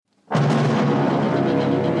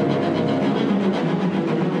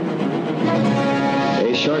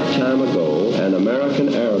time ago, an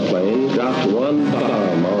American airplane dropped one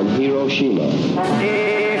bomb on Hiroshima.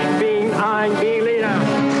 Ich bin ein Berliner.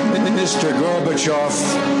 Mr. Gorbachev,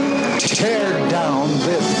 tear down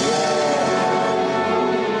this wall.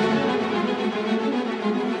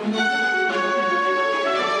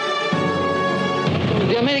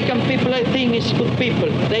 The American people, I think, is good people.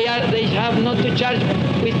 They have not to charge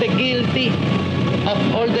with the guilty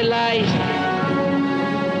of all the lies.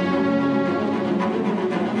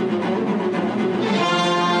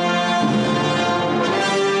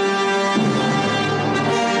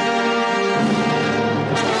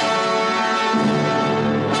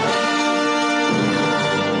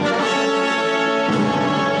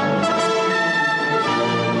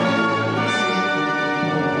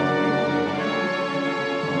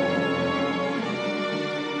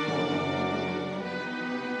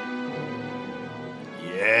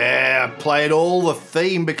 Played all the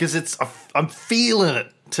theme because I'm feeling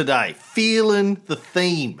it today, feeling the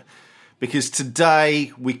theme, because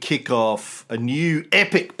today we kick off a new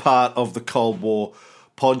epic part of the Cold War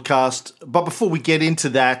podcast. But before we get into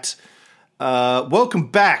that, welcome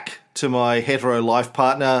back to my hetero life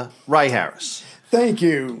partner, Ray Harris. Thank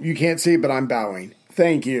you. You can't see, but I'm bowing.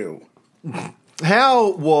 Thank you.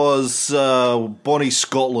 How was Bonnie,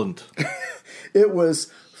 Scotland? It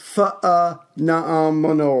was phenomenal.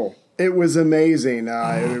 It was amazing.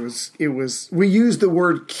 It was. We used the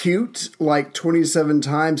word cute like 27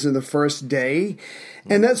 times in the first day,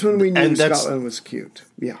 and that's when we knew Scotland was cute.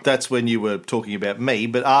 Yeah, that's when you were talking about me.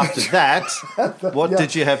 But after that, what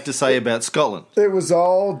did you have to say about Scotland? It was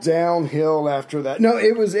all downhill after that. No,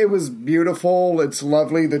 it was beautiful. It's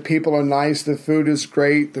lovely. The people are nice. The food is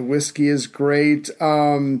great. The whiskey is great.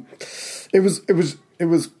 It was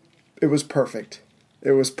perfect.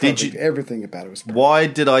 It was perfect. Everything about it was perfect. Why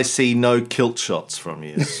did I see no kilt shots from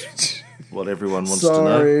you? What everyone wants to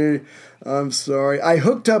know. I'm sorry. I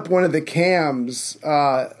hooked up one of the cams,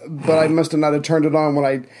 but I must have not have turned it on when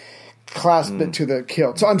I clasped it to the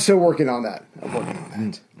kilt. So I'm still working on that.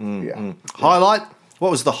 Yeah. Highlight? What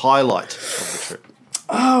was the highlight of the trip?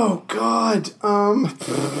 Oh, God.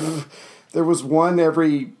 There was one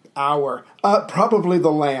every hour. Probably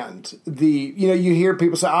the land. You hear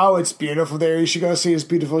people say, "Oh, it's beautiful there. You should go see it's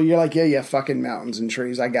beautiful." You're like, yeah, fucking mountains and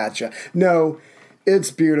trees. I gotcha. No, it's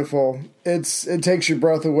beautiful. It takes your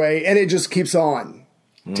breath away, and it just keeps on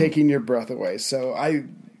taking your breath away. So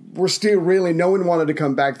we're still really. No one wanted to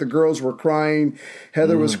come back. The girls were crying.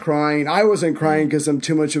 Heather was crying. I wasn't crying because I'm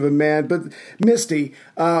too much of a man. But Misty,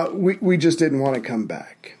 we just didn't want to come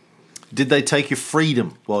back. Did they take your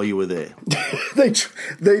freedom while you were there?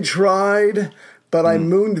 They tried, but I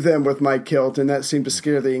mooned them with my kilt, and that seemed to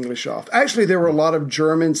scare the English off. Actually, there were a lot of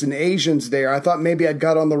Germans and Asians there. I thought maybe I'd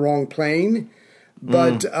got on the wrong plane,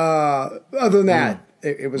 but other than that,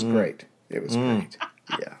 it was great. It was great.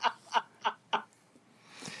 Yeah.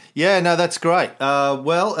 Yeah, no, that's great.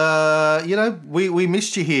 We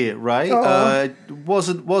missed you here, Ray.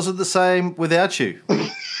 Wasn't the same without you.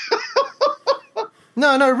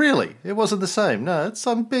 No, really. It wasn't the same. No,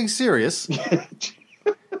 I'm being serious.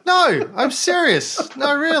 No, I'm serious.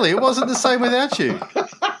 No, really. It wasn't the same without you.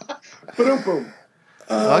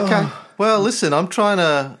 Okay. Well, listen, I'm trying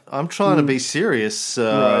to be serious.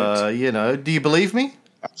 Right. Do you believe me?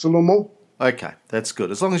 Absolutely. Okay, that's good.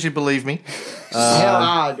 As long as you believe me. Hell,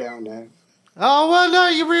 I don't know. Oh, well, no,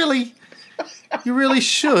 you really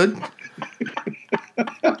should.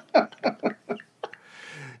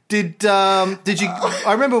 Did you?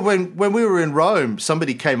 I remember when we were in Rome,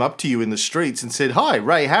 somebody came up to you in the streets and said, "Hi,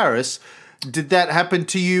 Ray Harris." Did that happen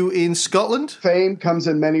to you in Scotland? Fame comes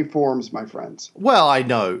in many forms, my friends. Well, I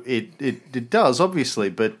know it does, obviously,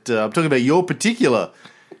 but I'm talking about your particular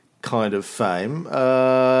kind of fame.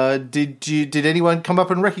 Did anyone come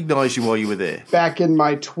up and recognise you while you were there? Back in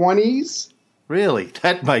my 20s. Really?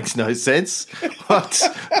 That makes no sense. What?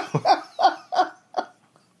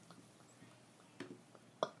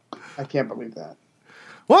 I can't believe that.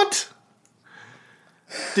 What?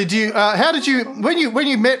 Did you? How did you? When you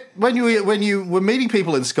were meeting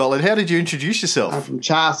people in Scotland? How did you introduce yourself? I'm from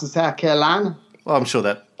Charleston, South Carolina. Well, I'm sure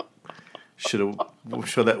that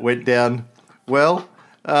went down well.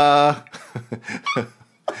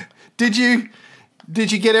 Did you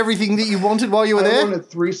get everything that you wanted while you were there? I wanted a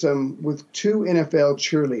threesome with 2 NFL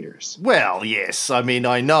cheerleaders. Well, yes. I mean,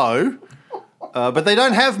 I know. But they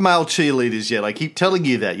don't have male cheerleaders yet. I keep telling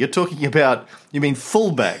you that. You're talking about, you mean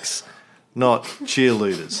fullbacks, not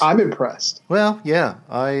cheerleaders. I'm impressed. Well, yeah,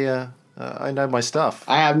 I know my stuff.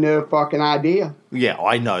 I have no fucking idea. Yeah,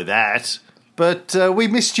 I know that. But we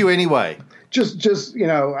missed you anyway.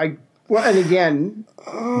 And again.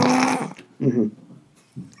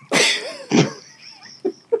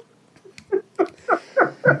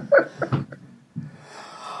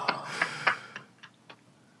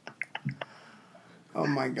 Oh,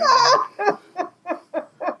 my God.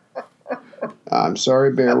 I'm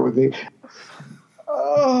sorry, bear with me.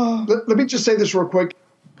 Let me just say this real quick.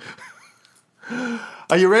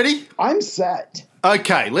 Are you ready? I'm set.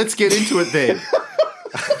 Okay, let's get into it then.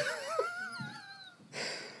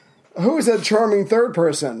 Who is that charming third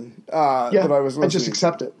person that I was listening I just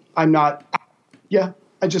accept it. I'm not. Yeah,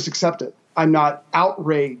 I just accept it. I'm not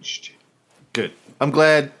outraged. Good. I'm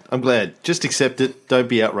glad. Just accept it. Don't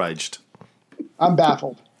be outraged. I'm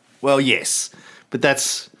baffled. Well, yes, but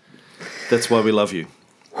that's why we love you.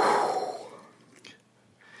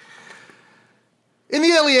 In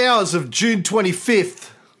the early hours of June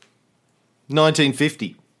 25th,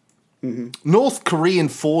 1950, North Korean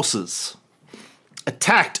forces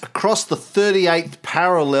attacked across the 38th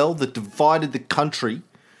parallel that divided the country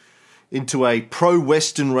into a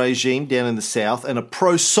pro-Western regime down in the south and a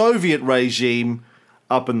pro-Soviet regime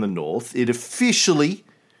up in the north. It officially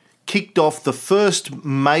kicked off the first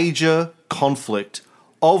major conflict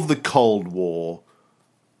of the Cold War,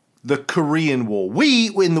 the Korean War. We,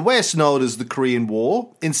 in the West, know it as the Korean War.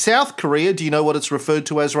 In South Korea, do you know what it's referred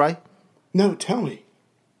to as, Ray? No, tell me.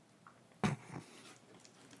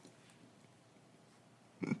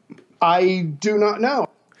 I do not know.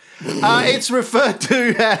 It's referred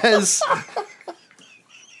to as...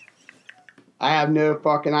 I have no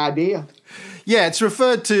fucking idea. Yeah, it's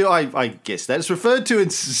referred to, I guess that. It's referred to in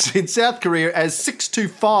South Korea as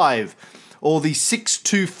 625, or the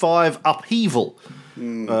 625 upheaval,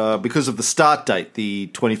 because of the start date, the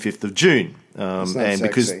 25th of June. And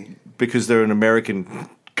because they're an American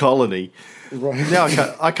colony. Right. Now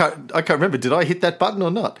I can't remember, did I hit that button or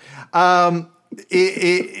not?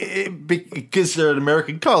 Because they're an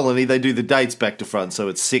American colony, they do the dates back to front, so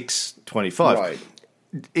it's 625. Right.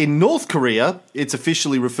 In North Korea, it's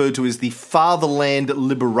officially referred to as the Fatherland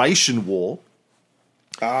Liberation War.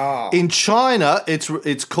 In China,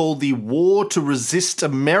 it's called the War to Resist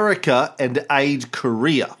America and Aid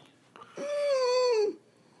Korea.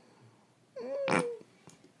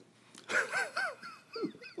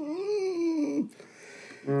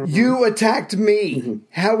 You attacked me.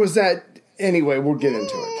 How was that? Anyway, we'll get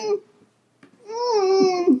into it.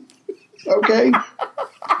 Okay.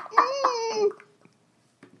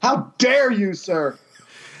 How dare you, sir?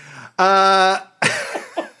 Can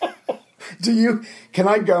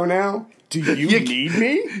I go now? Do you need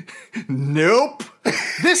me? Nope.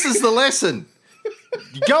 This is the lesson.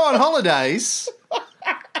 You go on holidays.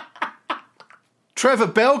 Trevor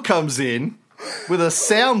Bell comes in with a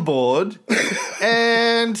soundboard,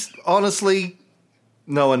 and honestly,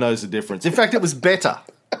 no one knows the difference. In fact, it was better.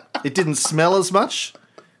 It didn't smell as much.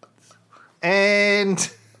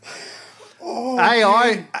 And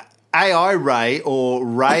AI Ray, or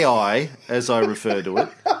Ray I, as I refer to it,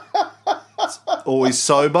 it's always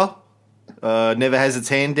sober, never has its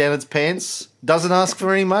hand down its pants, doesn't ask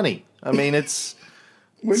for any money. I mean, it's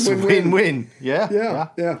win-win. Yeah.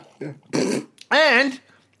 And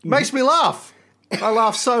makes me laugh. I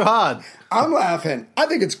laugh so hard. I'm laughing. I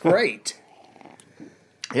think it's great.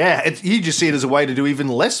 Yeah, you just see it as a way to do even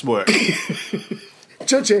less work.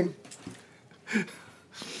 Cha-ching.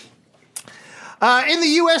 In the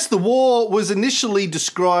US, the war was initially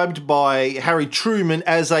described by Harry Truman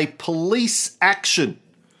as a police action.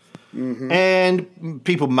 Mm-hmm. And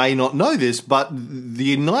people may not know this, but the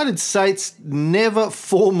United States never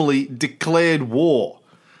formally declared war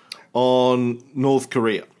on North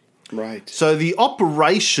Korea. Right. So the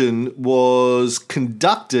operation was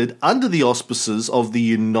conducted under the auspices of the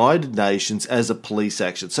United Nations as a police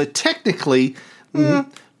action. So technically,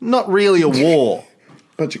 not really a war.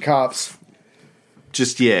 Bunch of cops.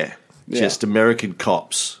 Just American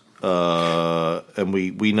cops. And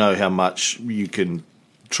we know how much you can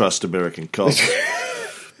trust American cops.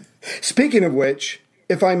 Speaking of which,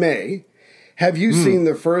 if I may, have you seen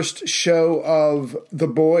the first show of The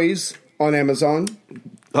Boys on Amazon?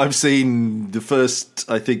 I've seen the first,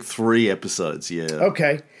 I think, 3 episodes, yeah.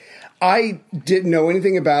 Okay. I didn't know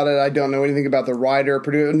anything about it. I don't know anything about the writer,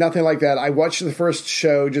 producer, nothing like that. I watched the first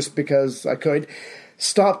show just because I could,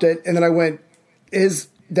 stopped it, and then I went, is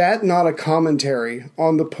that not a commentary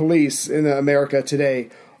on the police in America today?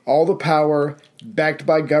 All the power, backed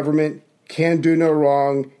by government, can do no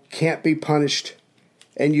wrong, can't be punished,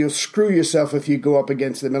 and you'll screw yourself if you go up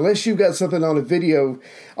against them. Unless you've got something on a video,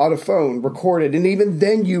 on a phone, recorded, and even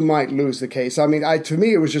then you might lose the case. I mean, to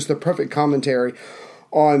me, it was just the perfect commentary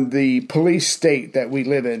on the police state that we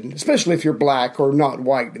live in, especially if you're black or not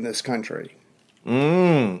white in this country.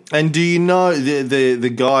 And do you know the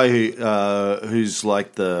guy who's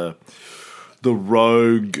like the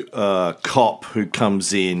rogue cop who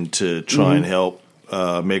comes in to try and help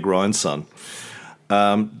Meg Ryan's son?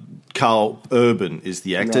 Carl Urban is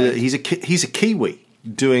the actor. Right. He's a Kiwi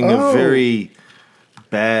doing a very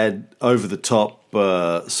bad, over-the-top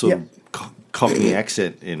sort of Cockney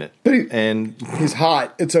accent in it. But he's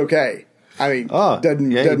hot. It's okay. I mean,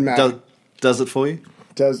 doesn't matter. Does it for you?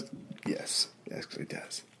 Yes, actually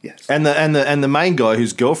does. Yes. And the main guy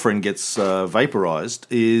whose girlfriend gets vaporized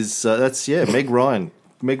is Meg Ryan.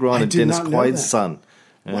 Meg Ryan and Dennis Quaid's son.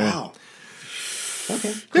 Wow.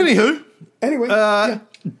 Okay. Anywho. Anyway.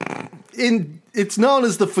 It's known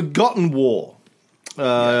as the Forgotten War.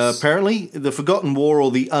 Apparently, the Forgotten War,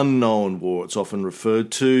 or the Unknown War, it's often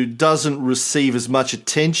referred to, doesn't receive as much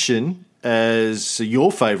attention as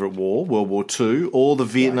your favourite war, World War II, or the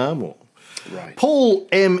Vietnam War. Right. Paul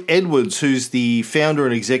M. Edwards, who's the founder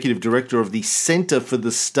and executive director of the Center for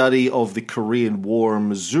the Study of the Korean War in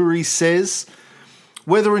Missouri, says,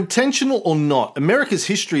 whether intentional or not, America's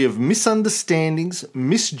history of misunderstandings,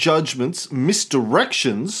 misjudgments,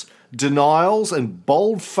 misdirections, denials, and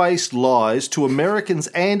bold-faced lies to Americans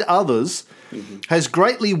and others has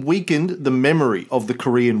greatly weakened the memory of the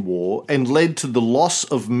Korean War and led to the loss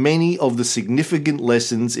of many of the significant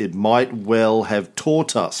lessons it might well have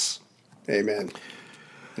taught us. Amen.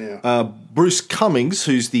 Yeah. Bruce Cumings,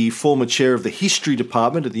 who's the former chair of the history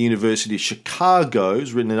department at the University of Chicago,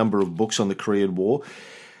 has written a number of books on the Korean War.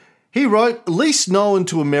 He wrote, least known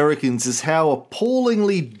to Americans is how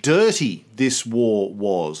appallingly dirty this war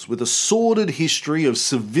was, with a sordid history of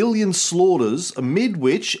civilian slaughters amid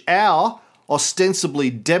which our ostensibly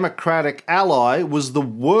democratic ally was the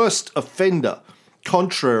worst offender,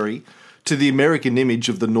 contrary to the American image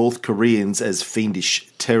of the North Koreans as fiendish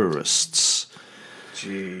terrorists.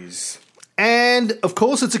 Jeez. And, of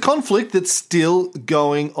course, it's a conflict that's still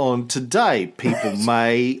going on today. People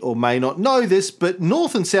may or may not know this, but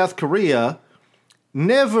North and South Korea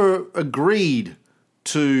never agreed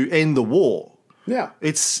to end the war. Yeah.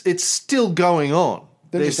 It's still going on.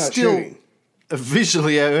 They're just not shooting.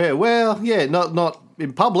 Visually, not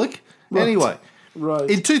in public. Right. Anyway, right.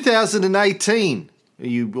 In 2018,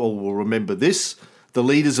 you all will remember this, the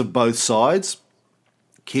leaders of both sides,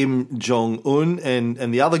 Kim Jong-un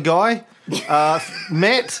and the other guy,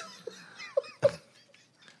 met.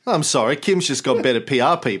 I'm sorry, Kim's just got better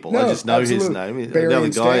PR people. I just know his name.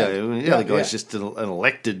 The other guy's just an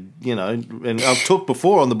elected, and I've talked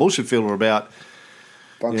before on the Bullshit Filter about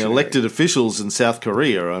elected officials in South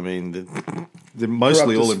Korea. I mean, they're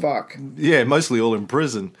mostly all mostly all in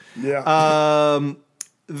prison. Yeah.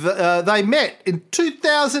 They met in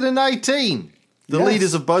 2018. The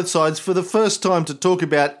leaders of both sides for the first time to talk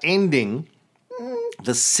about ending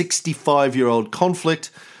the 65-year-old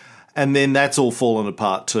conflict, and then that's all fallen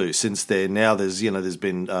apart too since then. Now there's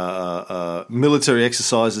been military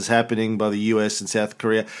exercises happening by the US and South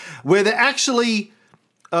Korea where they're actually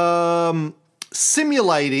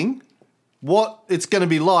simulating what it's going to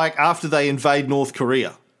be like after they invade North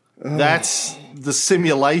Korea. That's the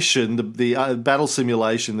simulation, the battle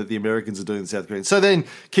simulation that the Americans are doing in South Korea. So then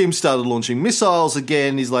Kim started launching missiles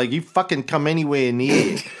again. He's like, you fucking come anywhere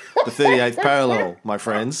near the 38th parallel, my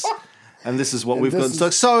friends. And this is what we've got in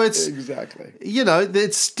stock. So it's, exactly,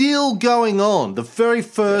 it's still going on. The very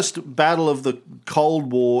first battle of the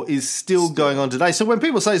Cold War is still going on today. So when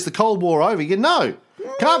people say, is the Cold War over? You know,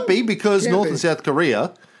 can't be, because North and South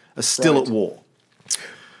Korea are still at war.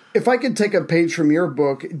 If I could take a page from your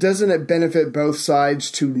book, doesn't it benefit both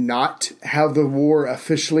sides to not have the war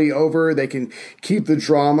officially over? They can keep the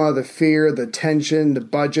drama, the fear, the tension, the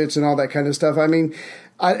budgets, and all that kind of stuff. I mean,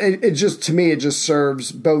 it just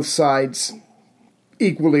serves both sides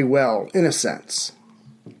equally well, in a sense.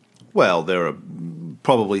 Well, there are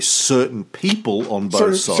probably certain people on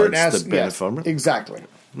both sides that benefit from it. Exactly.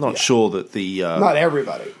 Not sure that the not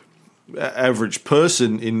everybody, average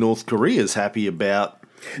person in North Korea is happy about.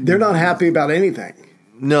 They're not happy about anything.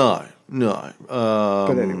 No.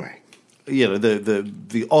 But anyway.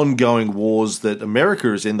 The ongoing wars that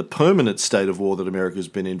America is in, the permanent state of war that America has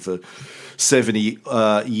been in for 70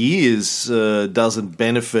 years, doesn't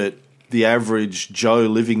benefit the average Joe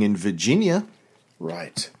living in Virginia.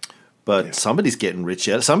 Right. But somebody's getting rich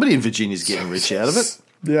out of it. Somebody in Virginia's getting rich out of it.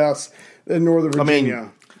 Yes, in Northern Virginia. I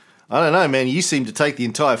mean, I don't know, man. You seem to take the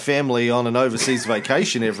entire family on an overseas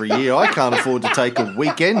vacation every year. I can't afford to take a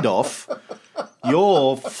weekend off.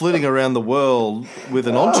 You're flitting around the world with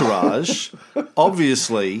an entourage.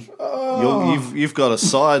 Obviously, you've got a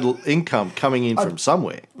side income coming in from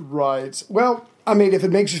somewhere. Right. Well, I mean, if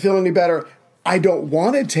it makes you feel any better, I don't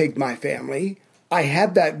want to take my family. I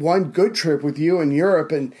had that one good trip with you in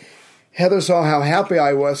Europe, and Heather saw how happy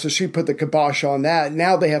I was, so she put the kibosh on that.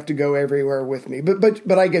 Now they have to go everywhere with me.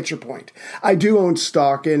 But I get your point. I do own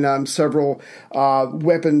stock in several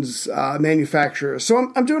weapons manufacturers,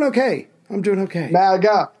 so I'm doing okay. I'm doing okay.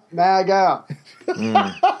 MAGA.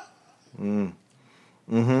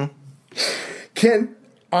 Can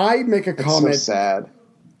I make a comment? So sad.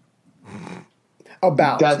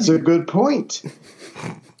 About That's a good point.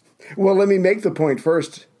 Well, let me make the point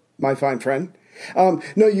first, my fine friend.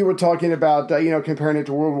 No, you were talking about comparing it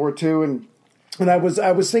to World War II, and I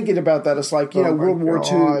was thinking about that. It's like World War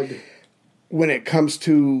II, when it comes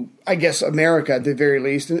to, I guess, America at the very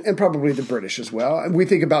least, and probably the British as well. And we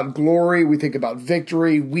think about glory, we think about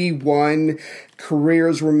victory. We won,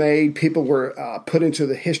 careers were made, people were put into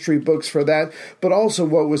the history books for that. But also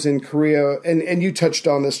what was in Korea, and you touched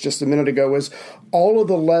on this just a minute ago, was all of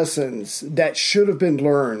the lessons that should have been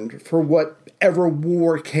learned for whatever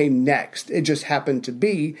war came next. It just happened to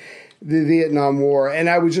be the Vietnam War. And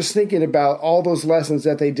I was just thinking about all those lessons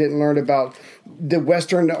that they didn't learn about the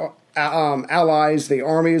Western allies. The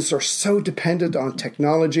armies are so dependent on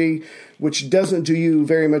technology, which doesn't do you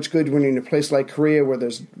very much good when you're in a place like Korea where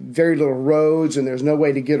there's very little roads and there's no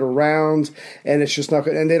way to get around, and it's just not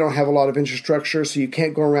good. And they don't have a lot of infrastructure, so you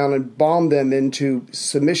can't go around and bomb them into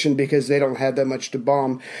submission because they don't have that much to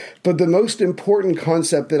bomb. But the most important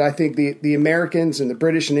concept that I think the Americans and the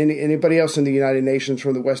British and anybody else in the United Nations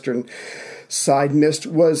from the Western side missed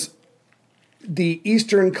was the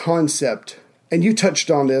Eastern concept. And you touched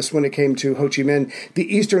on this when it came to Ho Chi Minh,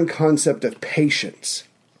 the Eastern concept of patience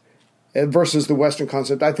versus the Western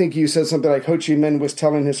concept. I think you said something like Ho Chi Minh was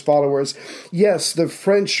telling his followers, yes, the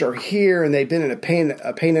French are here and they've been in a pain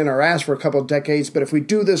in our ass for a couple of decades, but if we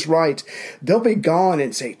do this right, they'll be gone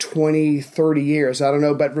in, say, 20, 30 years. I don't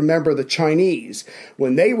know, but remember the Chinese,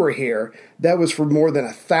 when they were here, that was for more than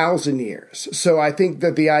 1,000 years. So I think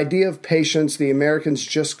that the idea of patience, the Americans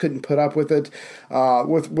just couldn't put up with it,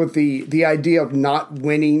 with the idea of not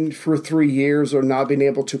winning for 3 years or not being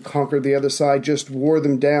able to conquer the other side, just wore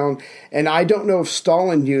them down. And I don't know if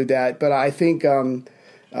Stalin knew that, but I think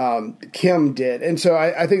Kim did. And so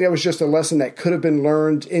I think that was just a lesson that could have been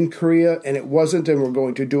learned in Korea, and it wasn't, and we're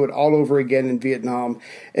going to do it all over again in Vietnam.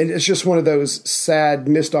 And it's just one of those sad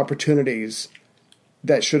missed opportunities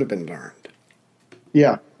that should have been learned.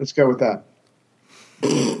 Yeah, let's go with that.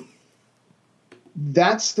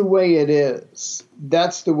 That's the way it is.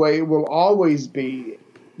 That's the way it will always be.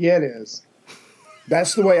 Yeah, it is.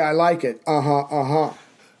 That's the way I like it.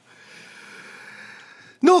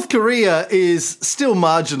 North Korea is still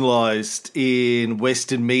marginalised in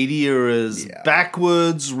Western media as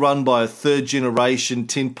backwards, run by a third-generation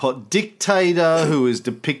tin pot dictator who is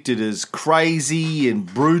depicted as crazy and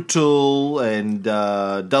brutal and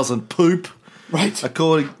doesn't poop. Right.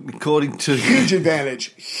 According to... Huge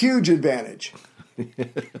advantage.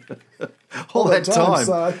 All that time.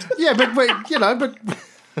 Yeah, but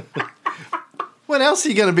when else are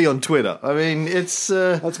you going to be on Twitter? I mean, it's...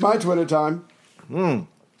 That's my Twitter time. In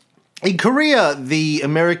Korea, the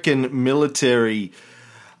American military,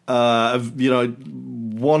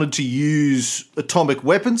 wanted to use atomic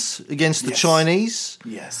weapons against the Chinese.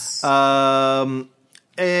 Yes. So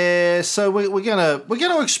we're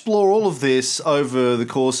gonna explore all of this over the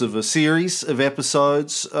course of a series of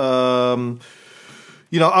episodes. Only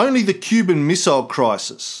the Cuban Missile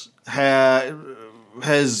Crisis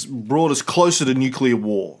has brought us closer to nuclear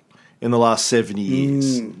war in the last 70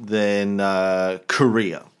 years than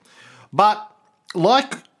Korea. But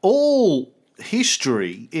like all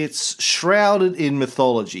history, it's shrouded in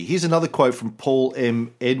mythology. Here's another quote from Paul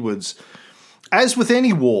M. Edwards. As with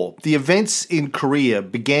any war, the events in Korea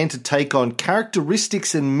began to take on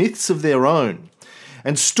characteristics and myths of their own,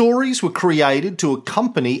 and stories were created to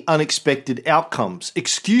accompany unexpected outcomes,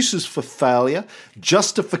 excuses for failure,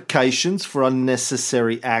 justifications for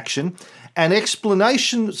unnecessary action, and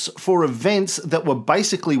explanations for events that were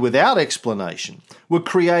basically without explanation were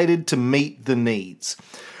created to meet the needs.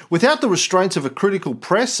 Without the restraints of a critical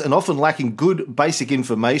press and often lacking good basic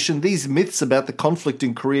information, these myths about the conflict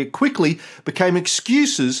in Korea quickly became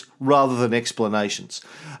excuses rather than explanations.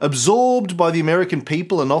 Absorbed by the American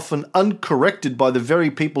people and often uncorrected by the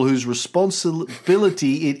very people whose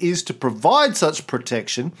responsibility it is to provide such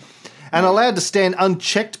protection and allowed to stand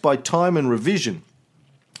unchecked by time and revision.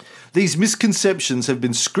 These misconceptions have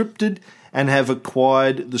been scripted and have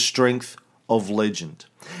acquired the strength of legend.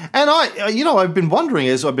 And I've been wondering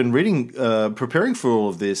as I've been reading, preparing for all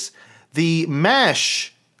of this, the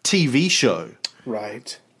MASH TV show.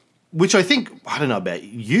 Right. Which I don't know about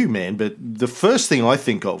you, man, but the first thing I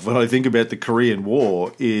think of when I think about the Korean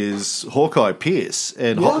War is Hawkeye Pierce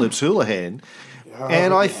and Hot Lips Houlihan,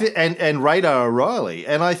 and and Radar O'Reilly,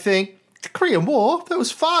 and I think the Korean War, that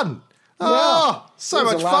was fun. Oh, so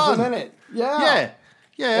much fun. In it. Yeah.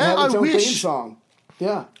 It had its own theme wish. song.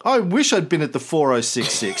 Yeah. I wish I'd been at the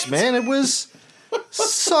 4066, man. It was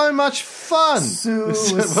so much fun.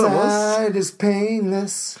 Suicide is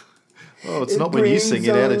painless. Oh, it's not when you sing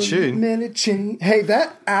it out of tune. Hey,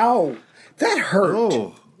 that hurt.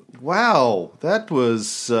 Oh, wow. That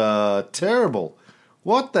was terrible.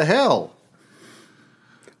 What the hell?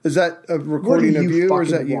 Is that a recording of you, or is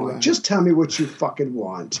that you? Want? Just tell me what you fucking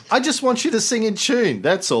want. I just want you to sing in tune.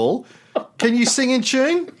 That's all. Can you sing in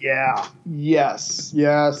tune? Yeah. Yes.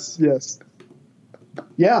 Yeah,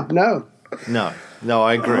 no. No,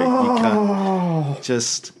 I agree. You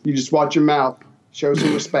can't. You just watch your mouth. Show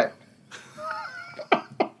some respect.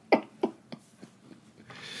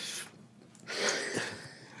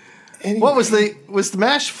 Anyway. What was the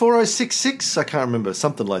MASH 4066? I can't remember.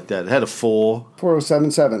 Something like that. It had a 4.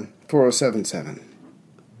 4077. 4077.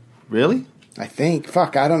 Really? I think.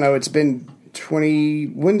 Fuck, I don't know. It's been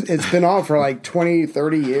it's been on for like 20,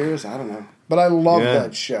 30 years. I don't know. But I loved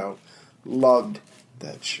that show. Loved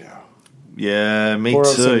that show. Yeah, me too.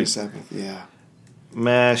 4077. Yeah.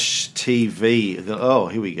 MASH TV. Oh,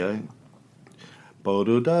 here we go.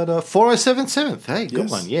 4077th. Hey, good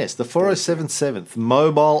one. Yes, the 4077th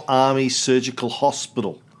Mobile Army Surgical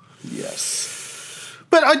Hospital. Yes.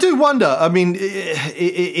 But I do wonder. I mean, not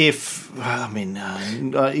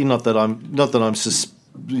that I'm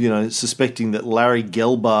suspecting that Larry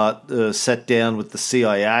Gelbart sat down with the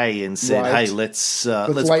CIA and said, right. "Hey, let's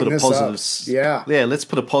put a positive, let's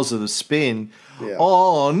put a positive spin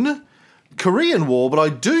on Korean War." But I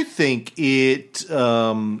do think it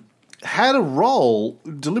had a role,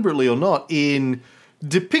 deliberately or not, in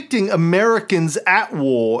depicting Americans at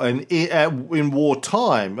war and in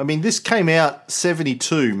wartime. I mean, this came out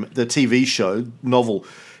 72. The TV show novel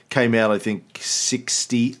came out, I think,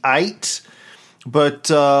 68. But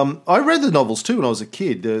I read the novels too when I was a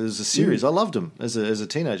kid. There was a series. I loved them as a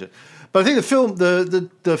teenager. But I think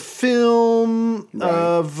the film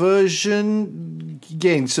version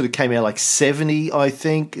again sort of came out like 70. I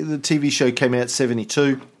think the TV show came out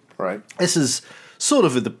 72. Right. This is sort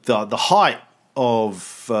of the height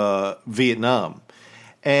of Vietnam,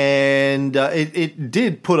 and it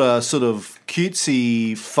did put a sort of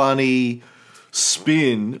cutesy, funny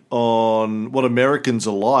spin on what Americans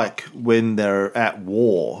are like when they're at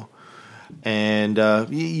war. And I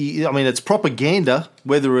mean, it's propaganda,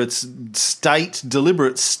 whether it's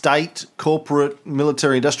deliberate state, corporate,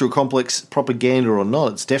 military, industrial complex propaganda or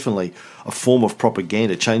not. It's definitely a form of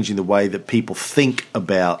propaganda, changing the way that people think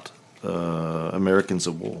about Americans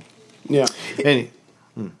at war. Yeah.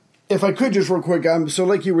 If I could just real quick, so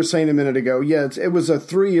like you were saying a minute ago, it was a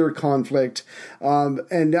 3-year conflict,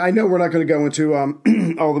 and I know we're not going to go into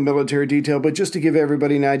all the military detail, but just to give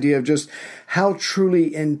everybody an idea of just how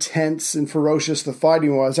truly intense and ferocious the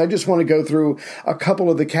fighting was, I just want to go through a couple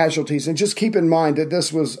of the casualties, and just keep in mind that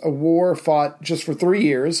this was a war fought just for 3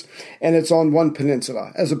 years, and it's on one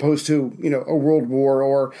peninsula, as opposed to, a world war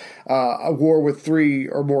or a war with 3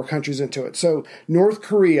 or more countries into it. So North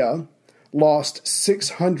Korea lost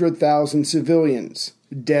 600,000 civilians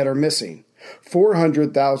dead or missing,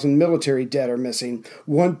 400,000 military dead or missing,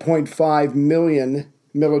 1.5 million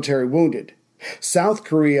military wounded. South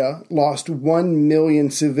Korea lost 1 million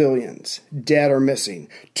civilians dead or missing,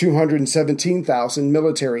 217,000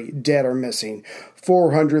 military dead or missing,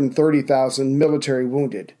 430,000 military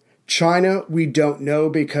wounded. China, we don't know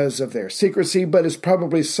because of their secrecy, but it's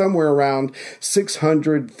probably somewhere around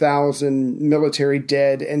 600,000 military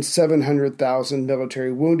dead and 700,000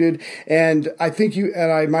 military wounded. And I think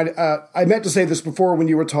I meant to say this before when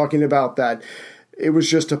you were talking about that. It was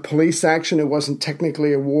just a police action. It wasn't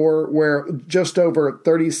technically a war, where just over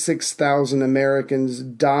 36,000 Americans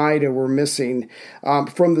died or were missing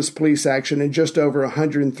from this police action, and just over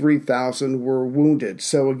 103,000 were wounded.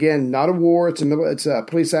 So again, not a war. It's a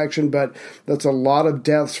police action, but that's a lot of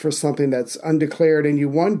deaths for something that's undeclared. And you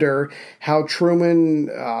wonder how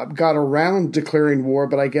Truman got around declaring war,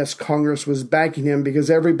 but I guess Congress was backing him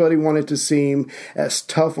because everybody wanted to seem as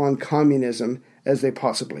tough on communism as they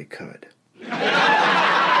possibly could.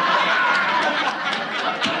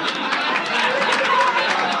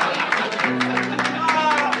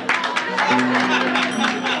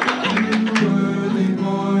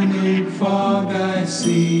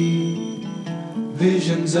 See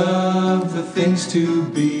visions of the things to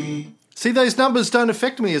be. See, those numbers don't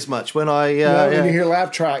affect me as much when I when you hear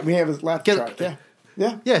laugh track. We have a laugh track.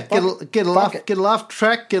 Yeah. Get a laugh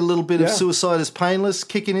track. Get a little bit of Suicide is Painless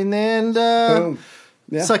kicking in there, and boom.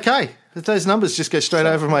 It's okay. Those numbers just go straight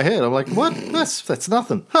over my head. I'm like, what? That's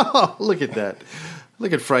nothing. Look at that.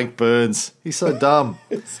 Look at Frank Burns. He's so dumb.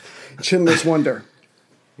 Chinless wonder.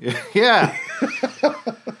 Yeah.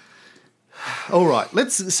 All right.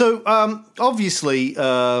 Obviously,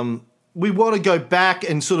 we want to go back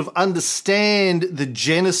and sort of understand the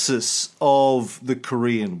genesis of the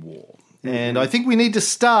Korean War. Mm-hmm. And I think we need to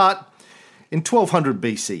start in 1200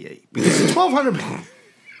 BCE. Because in 1200...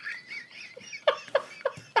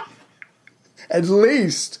 At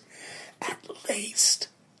least.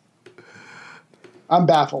 I'm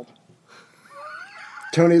baffled.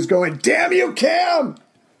 Tony's going, damn you, Cam!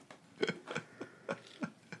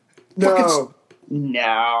 No.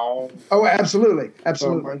 Oh, absolutely.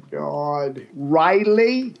 Oh, my God.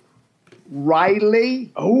 Riley?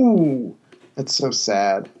 Oh, that's so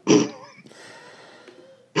sad.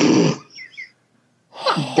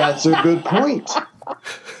 That's a good point.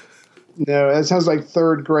 No, that sounds like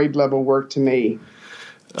third grade level work to me.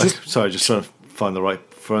 Just trying to find the right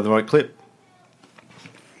clip.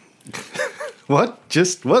 What?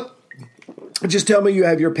 Just what? Just tell me you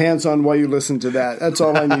have your pants on while you listen to that. That's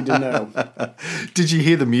all I need to know. Did you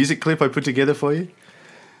hear the music clip I put together for you?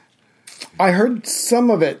 I heard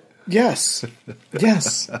some of it. Yes.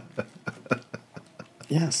 Yes.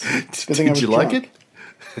 Did you like it?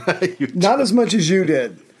 Not as much as you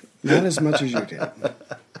did. Not as much as you did.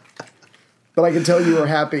 But I can tell you were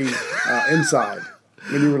happy inside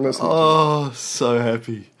when you were listening. Oh, so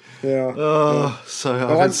happy. Yeah. Oh, so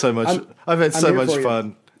I've had so much. I've had so much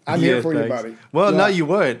fun. I'm here for you, buddy. Well, yeah. no, you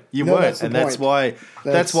weren't. You weren't, that's why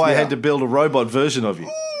I had to build a robot version of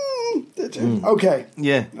you. Okay.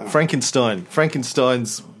 Yeah, no.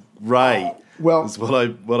 Frankenstein's Rhee. Is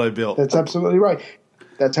what I built. That's absolutely right.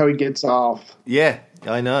 That's how he gets off. Yeah,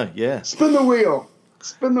 I know. Yeah. Spin the wheel.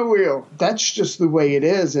 That's just the way it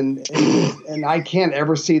is, and I can't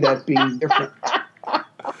ever see that being different.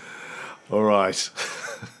 All right.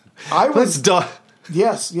 Let's dive.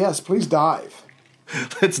 Yes, please dive.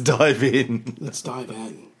 Let's dive in.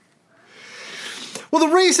 Well,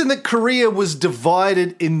 the reason that Korea was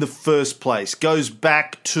divided in the first place goes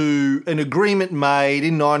back to an agreement made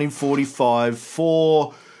in 1945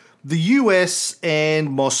 for the US and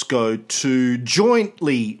Moscow to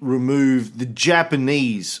jointly remove the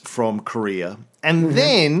Japanese from Korea and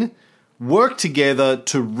then work together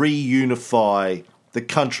to reunify the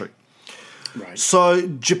country. Right. So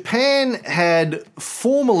Japan had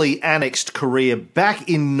formally annexed Korea back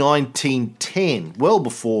in 1910, well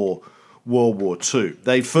before World War II.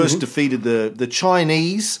 They first defeated the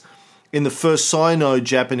Chinese in the First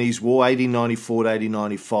Sino-Japanese War, 1894 to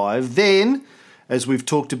 1895. Then, as we've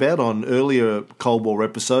talked about on earlier Cold War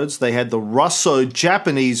episodes, they had the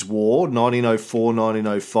Russo-Japanese War,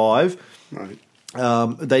 1904-1905. Right.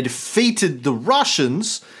 They defeated the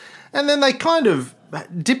Russians, and then they kind of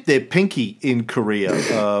dipped their pinky in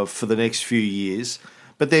Korea for the next few years,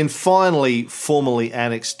 but then finally formally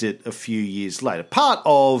annexed it a few years later. Part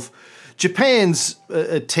of Japan's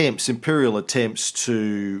imperial attempts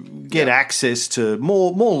to get access to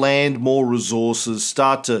more land, more resources,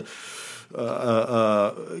 start to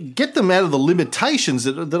get them out of the limitations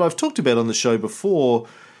that I've talked about on the show before.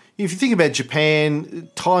 If you think about Japan,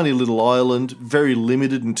 tiny little island, very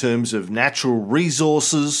limited in terms of natural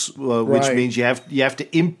resources, which means you have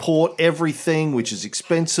to import everything, which is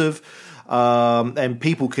expensive, and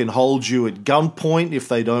people can hold you at gunpoint if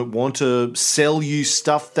they don't want to sell you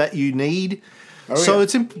stuff that you need. They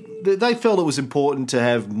felt it was important to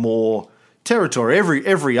have more territory.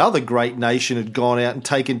 Every other great nation had gone out and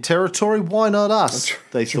taken territory. Why not us?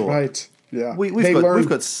 They thought. Right. Yeah.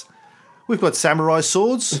 We've got samurai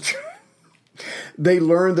swords. They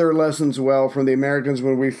learned their lessons well from the Americans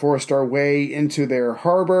when we forced our way into their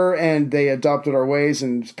harbor, and they adopted our ways,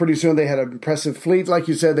 and pretty soon they had an impressive fleet. Like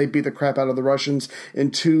you said, they beat the crap out of the Russians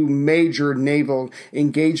in 2 major naval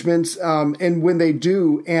engagements. And when they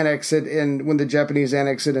do annex it, and when the Japanese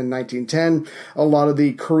annex it in 1910, a lot of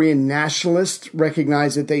the Korean nationalists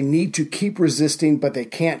recognize that they need to keep resisting, but they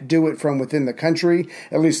can't do it from within the country.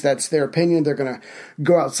 At least that's their opinion. They're going to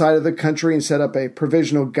go outside of the country and set up a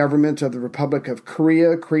provisional government of the Republic of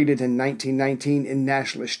Korea, created in 1919 in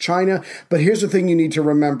nationalist China. But here's the thing you need to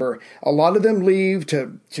remember. A lot of them leave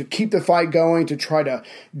to keep the fight going, to try to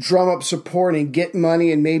drum up support and get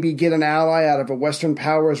money and maybe get an ally out of a Western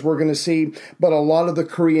power, as we're going to see. But a lot of the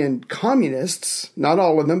Korean communists, not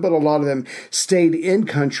all of them, but a lot of them, stayed in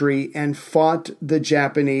country and fought the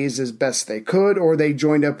Japanese as best they could, or they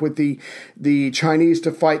joined up with the Chinese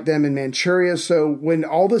to fight them in Manchuria. So when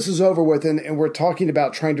all this is over with, and we're talking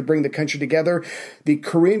about trying to bring the country together, the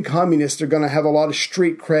Korean communists are going to have a lot of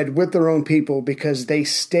street cred with their own people because they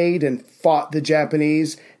stayed and fought the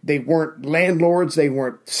Japanese. They weren't landlords. They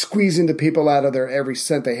weren't squeezing the people out of their every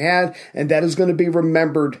cent they had. And that is going to be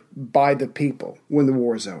remembered by the people when the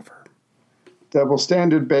war is over. Double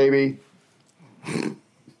standard, baby.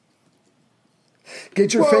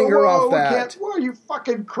 Get your finger off that. What, are you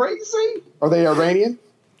fucking crazy? Are they Iranian?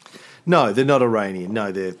 No, they're not Iranian.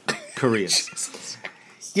 No, they're Korean.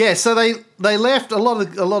 Yeah, so they left. A lot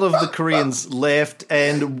of the Koreans left,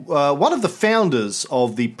 and one of the founders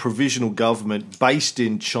of the provisional government based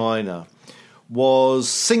in China was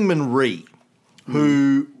Syngman Rhee,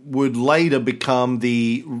 who would later become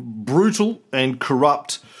the brutal and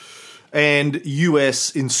corrupt and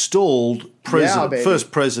U.S. installed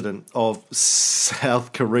first president of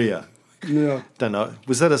South Korea. Yeah. Don't know.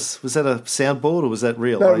 Was that a soundboard or was that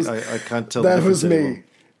real? I can't tell. That was me.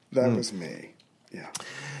 That was me. Yeah.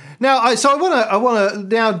 Now, I want to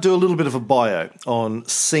now do a little bit of a bio on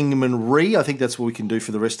Syngman Rhee. I think that's what we can do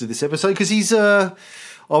for the rest of this episode because he's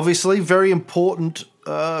obviously a very important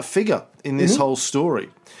figure in this whole story.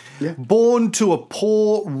 Yeah. Born to a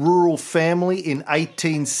poor rural family in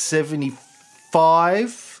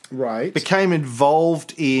 1875, right. Became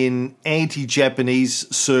involved in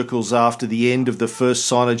anti-Japanese circles after the end of the First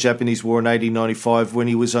Sino-Japanese War in 1895 when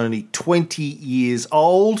he was only 20 years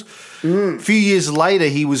old. A few years later,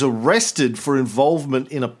 he was arrested for involvement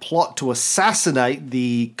in a plot to assassinate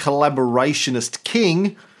the collaborationist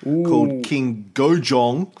king called King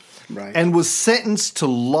Gojong, and was sentenced to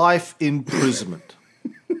life imprisonment.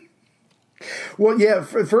 Well, yeah,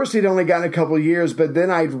 at first he'd only gotten a couple of years, but then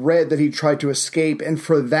I'd read that he tried to escape, and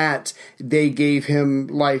for that, they gave him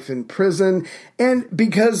life in prison. And we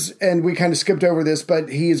kind of skipped over this, but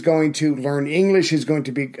he is going to learn English, he's going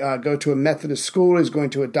to go to a Methodist school, he's going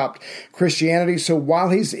to adopt Christianity. So while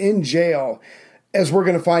he's in jail, as we're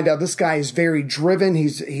going to find out, this guy is very driven,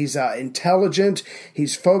 he's intelligent,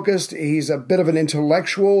 he's focused, he's a bit of an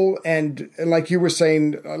intellectual, and like you were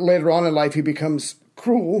saying, later on in life, he becomes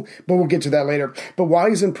cruel, but we'll get to that later. But while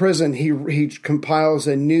he's in prison, he compiles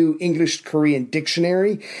a new English-Korean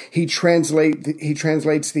dictionary. He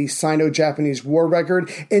translates the Sino-Japanese war record,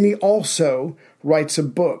 and he also writes a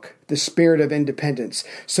book, The Spirit of Independence.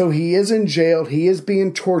 So he is in jail, he is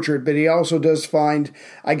being tortured, but he also does find,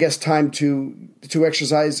 I guess, time to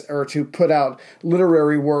exercise or to put out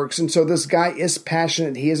literary works. And so this guy is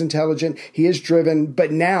passionate, he is intelligent, he is driven,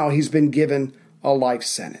 but now he's been given a life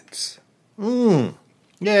sentence.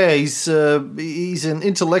 Yeah, he's an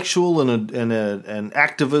intellectual and an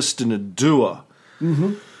activist and a doer.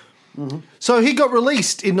 So he got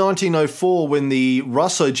released in 1904 when the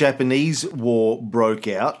Russo-Japanese War broke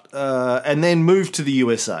out, and then moved to the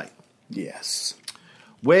USA. Yes,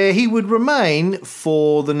 where he would remain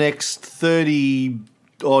for the next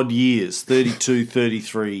 30-odd years, 32,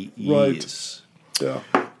 33 years. Right. Yeah.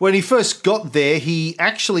 When he first got there, he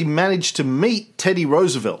actually managed to meet Teddy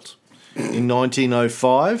Roosevelt in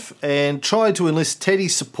 1905 and tried to enlist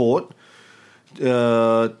Teddy's support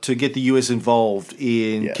to get the US involved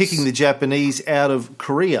in kicking the Japanese out of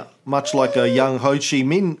Korea, much like a young Ho Chi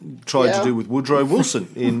Minh tried to do with Woodrow Wilson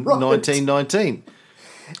in 1919.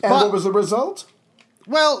 And what was the result?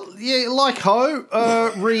 Well, yeah, like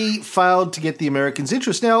Ho, Rhee failed to get the Americans'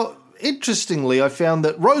 interest. Now, interestingly, I found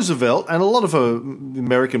that Roosevelt and a lot of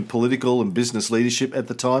American political and business leadership at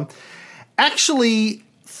the time actually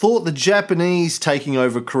thought the Japanese taking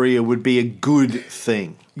over Korea would be a good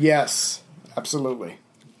thing. Yes, absolutely.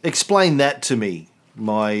 Explain that to me,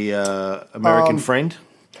 my American friend.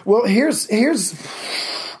 Well, here's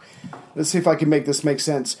let's see if I can make this make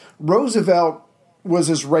sense. Roosevelt was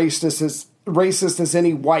as racist as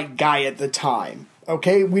any white guy at the time.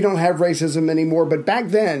 Okay, we don't have racism anymore, but back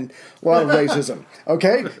then, a lot of racism.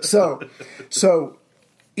 Okay, so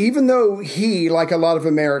even though he, like a lot of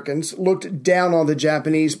Americans, looked down on the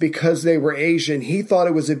Japanese because they were Asian, he thought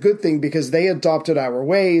it was a good thing because they adopted our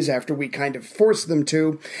ways after we kind of forced them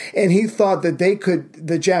to, and he thought that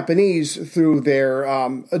the Japanese, through their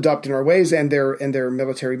adopting our ways and their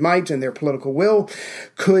military might and their political will,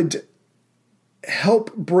 could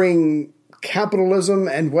help bring capitalism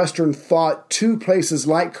and Western thought to places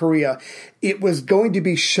like Korea. It was going to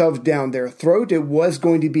be shoved down their throat. It was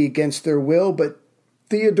going to be against their will, but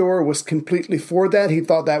Theodore was completely for that. He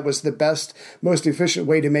thought that was the best, most efficient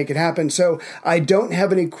way to make it happen. So I don't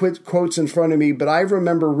have any quotes in front of me, but I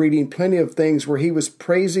remember reading plenty of things where he was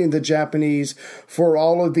praising the Japanese for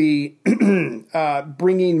all of the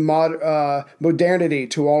bringing modernity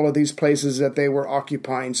to all of these places that they were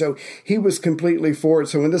occupying. So he was completely for it.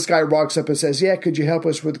 So when this guy rocks up and says, yeah, could you help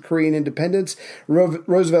us with Korean independence?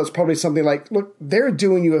 Roosevelt's probably something like, look, they're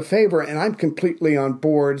doing you a favor and I'm completely on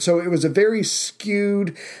board. So it was a very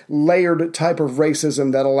skewed, layered type of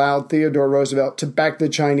racism that allowed Theodore Roosevelt to back the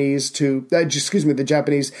the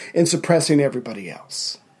Japanese in suppressing everybody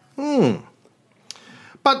else.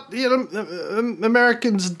 But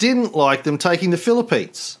Americans didn't like them taking the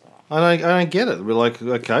Philippines. I don't get it. We're like,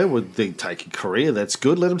 okay, well, they're taking Korea. That's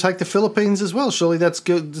good. Let them take the Philippines as well. Surely that's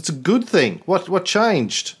good. It's a good thing. What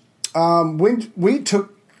changed? When we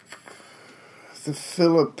took the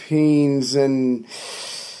Philippines in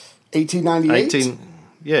 1898.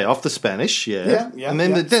 Off the Spanish, yeah, and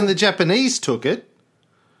then the Japanese took it.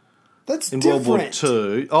 That's in different. World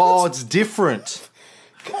War II. Oh, it's different.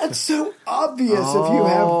 That's so obvious. If you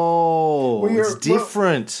have, it's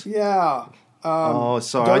different. Sorry,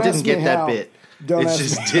 I didn't get that bit. It's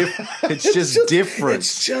just different. It's just different.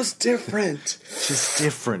 It's just different. It's just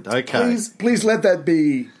different. Okay. Please let that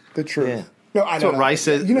be the truth. Yeah. No, I don't know. Ray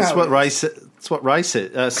says. You know That's what Ray says. That's what Ray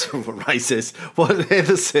said. What Ray says. What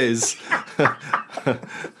Heather says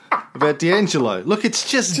about D'Angelo. Look, it's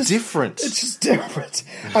just different. It's just different.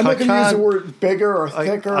 I'm not going to use the word bigger or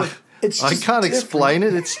thicker. I can't explain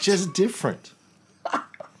it. It's just different.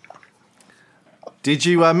 Did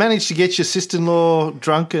you manage to get your sister-in-law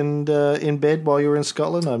drunk and in bed while you were in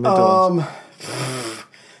Scotland? I meant to ask.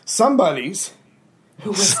 Somebody's.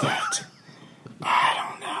 Who was that? I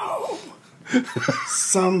don't know.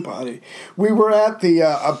 Somebody. We were at the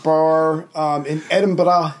a bar in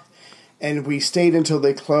Edinburgh, and we stayed until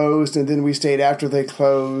they closed, and then we stayed after they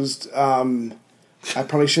closed. I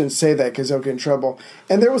probably shouldn't say that because I'll get in trouble.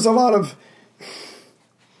 And there was a lot of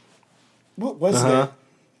what was there?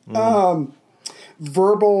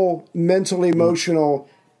 Verbal, mental, emotional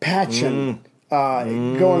passion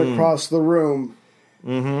going across the room.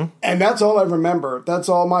 Mm-hmm. And that's all I remember. That's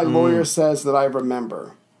all my lawyer says that I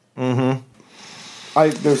remember. Mm-hmm.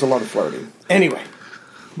 There's a lot of flirting. Anyway.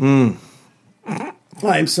 I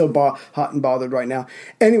am so hot and bothered right now.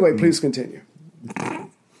 Anyway, please continue.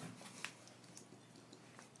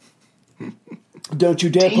 Don't you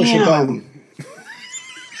dare push a button.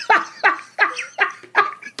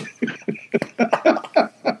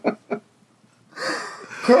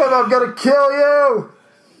 Kid, I'm going to kill you.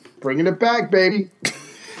 Bringing it back, baby.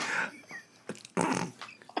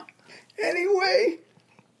 Anyway.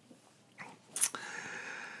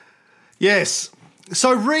 Yes.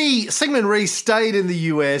 So Syngman Rhee stayed in the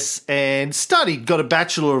US and studied, got a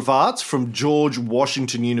Bachelor of Arts from George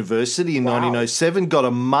Washington University in 1907, got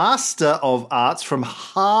a Master of Arts from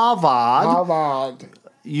Harvard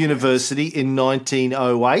University in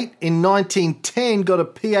 1908. In 1910, got a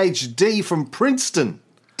PhD from Princeton.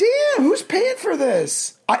 Damn, who's paying for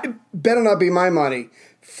this? I better not be my money.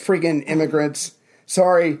 Friggin' immigrants.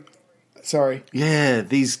 Sorry. Yeah,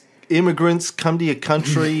 these immigrants come to your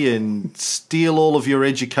country and steal all of your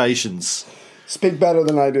educations. Speak better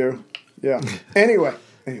than I do. Yeah. Anyway.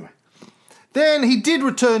 Then he did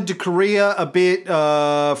return to Korea a bit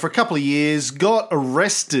for a couple of years, got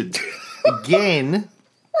arrested again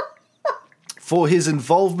for his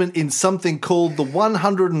involvement in something called the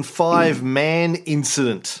 105-man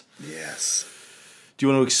incident. Yes. Do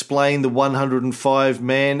you want to explain the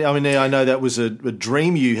 105-man? I mean, I know that was a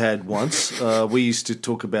dream you had once. We used to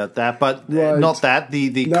talk about that, but not that, the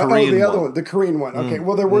Korean the other one. one. The Korean one. Okay,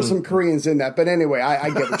 well, there were some Koreans in that. But anyway, I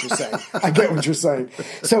get what you're saying.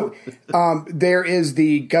 So there is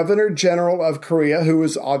the Governor General of Korea, who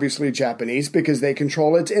is obviously Japanese because they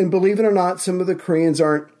control it. And believe it or not, some of the Koreans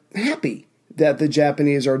aren't happy that the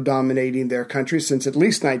Japanese are dominating their country since at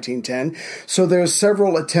least 1910. So there's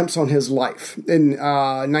several attempts on his life in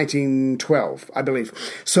 1912, I believe.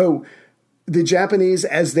 So the Japanese,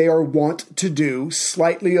 as they are wont to do,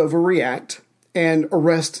 slightly overreact and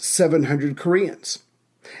arrest 700 Koreans.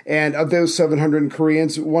 And of those 700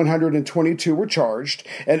 Koreans, 122 were charged.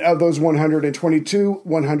 And of those 122,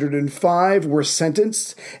 105 were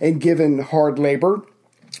sentenced and given hard labor.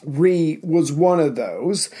 Rhee was one of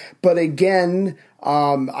those, but again,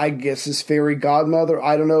 I guess his fairy godmother,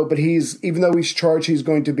 I don't know, but even though he's charged, he's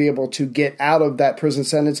going to be able to get out of that prison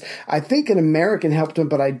sentence. I think an American helped him,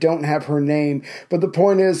 but I don't have her name. But the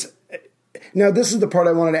point is, now this is the part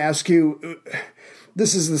I wanted to ask you.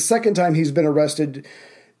 This is the second time he's been arrested.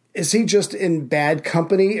 is he just in bad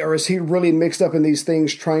company, or is he really mixed up in these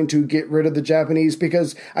things trying to get rid of the Japanese?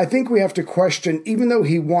 Because I think we have to question, even though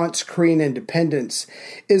he wants Korean independence,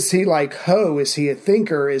 is he like Ho? Is he a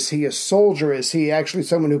thinker? Is he a soldier? Is he actually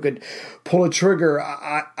someone who could pull a trigger?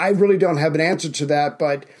 I really don't have an answer to that,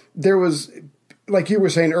 but there was, like you were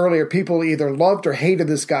saying earlier, people either loved or hated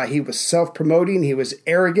this guy. He was self-promoting. He was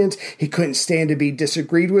arrogant. He couldn't stand to be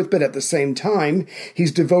disagreed with. But at the same time,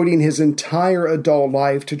 he's devoting his entire adult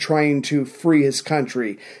life to trying to free his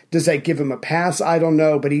country. Does that give him a pass? I don't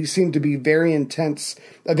know. But he seemed to be a very intense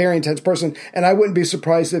person. And I wouldn't be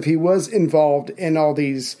surprised if he was involved in all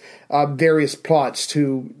these various plots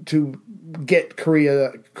to get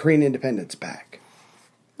Korean independence back.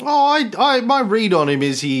 Oh, my read on him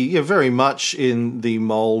is he very much in the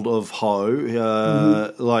mould of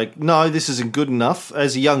Ho. Like, no, this isn't good enough.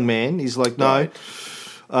 As a young man, he's like, no,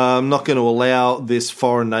 I'm not going to allow this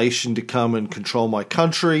foreign nation to come and control my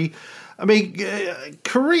country. I mean,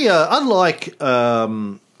 Korea, unlike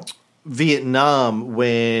Vietnam,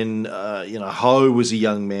 when Ho was a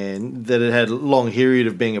young man, that it had a long period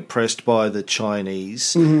of being oppressed by the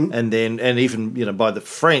Chinese, and even by the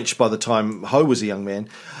French by the time Ho was a young man.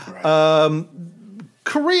 Right.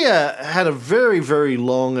 Korea had a very, very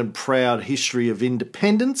long and proud history of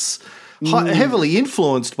independence, heavily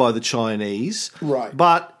influenced by the Chinese. Right.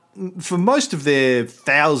 But for most of their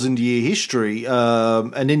 1,000-year history,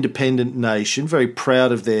 an independent nation, very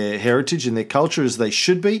proud of their heritage and their culture, as they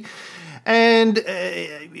should be. And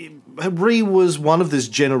Rhee was one of this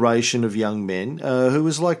generation of young men who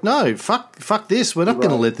was like, no, fuck this. We're not going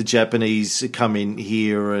to let the Japanese come in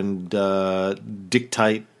here and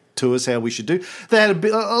dictate to us how we should do. They had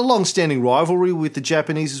a long-standing rivalry with the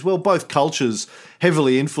Japanese as well. Both cultures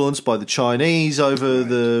heavily influenced by the Chinese over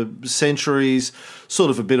the centuries.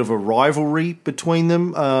 Sort of a bit of a rivalry between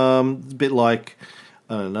them. A bit like,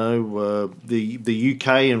 I don't know, the UK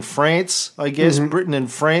and France, I guess, Britain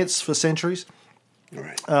and France for centuries.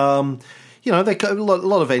 Right. They a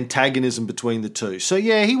lot of antagonism between the two. So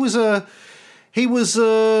yeah, he was I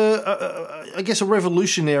guess a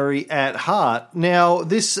revolutionary at heart. Now,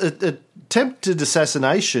 this attempted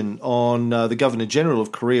assassination on the Governor General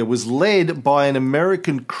of Korea was led by an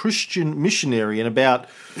American Christian missionary, and about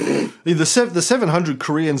the 700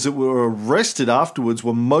 Koreans that were arrested afterwards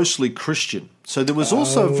were mostly Christian. So there was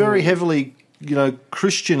also a very heavily,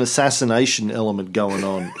 Christian assassination element going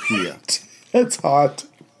on here. That's hot.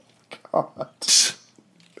 God.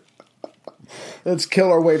 Let's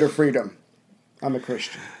kill our way to freedom. I'm a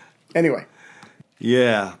Christian. Anyway.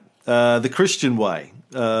 Yeah, the Christian way.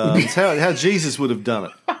 It's how Jesus would have done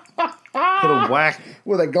it. Put a whack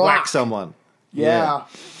with a Glock. Whack someone. Yeah.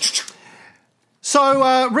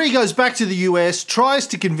 So Rhee goes back to the US, tries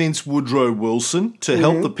to convince Woodrow Wilson to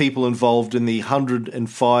help the people involved in the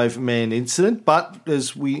 105-man incident, but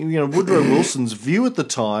as Woodrow Wilson's view at the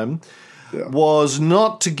time was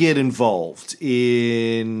not to get involved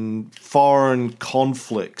in foreign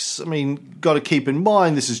conflicts. I mean, got to keep in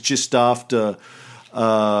mind this is just after.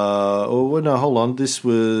 Hold on. This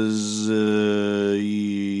was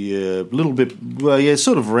a little bit.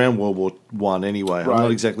 Sort of around World War I. Anyway, right. I'm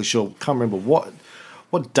not exactly sure. Can't remember what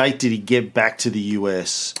date did he get back to the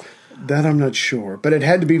US. That I'm not sure, but it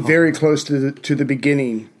had to be very close to the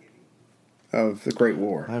beginning of the Great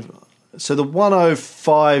War. So the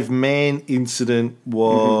 105-man incident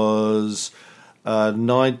was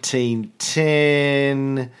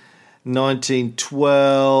 1910,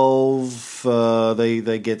 1912.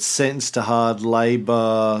 They get sentenced to hard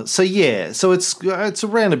labour. So it's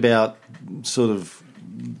around about sort of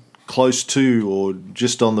close to or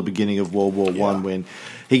just on the beginning of World War I when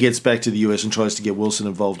he gets back to the US and tries to get Wilson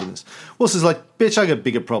involved in this. Wilson's like, bitch, I got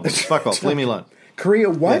bigger problems. Fuck off, leave me alone. Korea,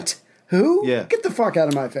 what? Yeah. Who? Yeah. Get the fuck out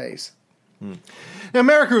of my face. Now,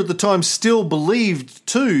 America at the time still believed,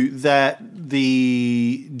 too, that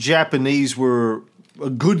the Japanese were a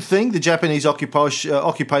good thing. The Japanese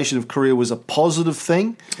occupation of Korea was a positive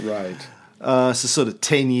thing. Right. So sort of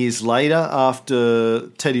 10 years later, after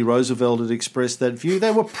Teddy Roosevelt had expressed that view, they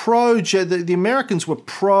were the Americans were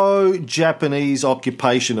pro-Japanese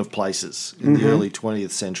occupation of places in the early 20th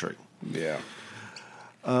century. Yeah.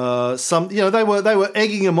 They were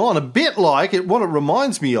egging him on a bit like it. What it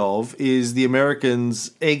reminds me of is the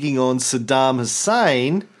Americans egging on Saddam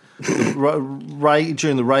Hussein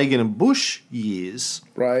during the Reagan and Bush years,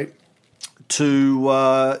 right? To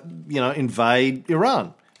invade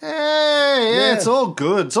Iran. Hey, it's all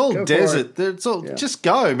good. It's all desert. It's all just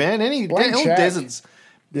go, man. All deserts.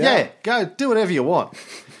 Yeah, go do whatever you want.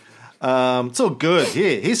 It's all good.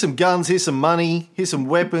 Here's some guns, here's some money, here's some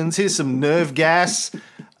weapons, here's some nerve gas,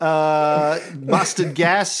 mustard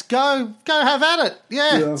gas. Go have at it.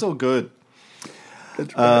 Yeah. It's all good.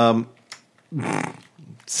 That's right.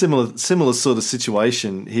 Similar sort of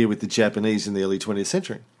situation here with the Japanese in the early 20th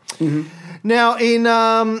century. Mm-hmm. Now, in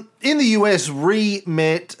the US, Rhee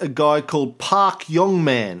met a guy called Park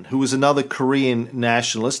Young-man, who was another Korean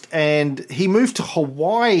nationalist, and he moved to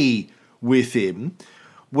Hawaii with him,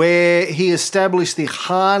 where he established the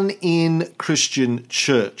Han-in Christian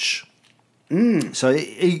Church. So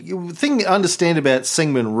the thing to understand about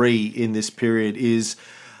Syngman Rhee in this period is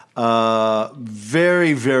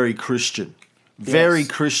very, very Christian. Very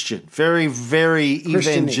Christian. Very, very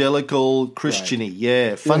evangelical Christian-y. Right.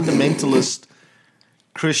 Yeah, fundamentalist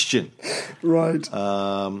Christian. Right.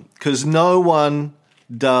 Because no one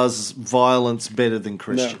does violence better than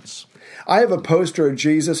Christians. No. I have a poster of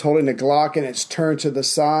Jesus holding a Glock and it's turned to the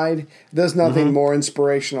side. There's nothing more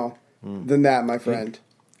inspirational than that, my friend.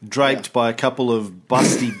 Draped by a couple of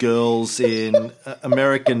busty girls in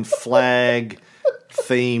American flag-themed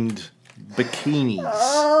bikinis.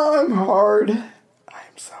 Oh, I'm hard. I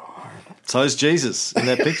am so hard. So's Jesus in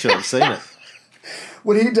that picture. I've seen it.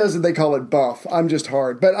 When he does it, they call it buff. I'm just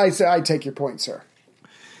hard. But I take your point, sir.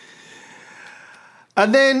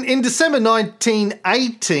 And then in December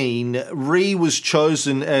 1918, Rhee was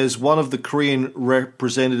chosen as one of the Korean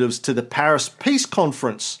representatives to the Paris Peace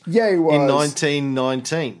Conference. Yeah, he was. In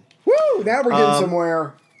 1919. Woo! Now we're getting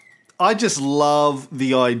somewhere. I just love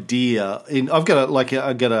the idea. I've got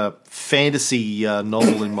a fantasy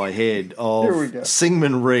novel in my head of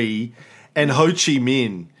Syngman Rhee and Ho Chi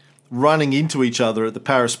Minh running into each other at the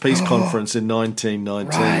Paris Peace Conference in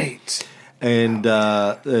 1919. Right. And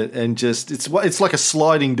just it's like a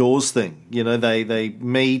sliding doors thing, you know. They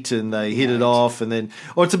meet and they hit it off, and then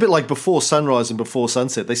it's a bit like Before Sunrise and Before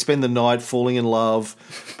Sunset. They spend the night falling in love,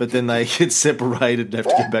 but then they get separated and have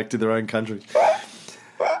to get back to their own country.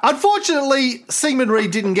 Unfortunately, Syngman Rhee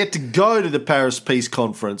didn't get to go to the Paris Peace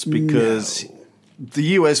Conference because the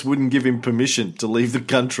US wouldn't give him permission to leave the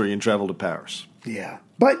country and travel to Paris. Yeah,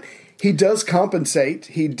 but he does compensate.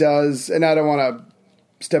 He does, and I don't want to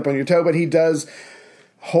step on your toe, but he does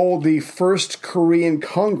hold the first Korean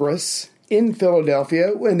Congress in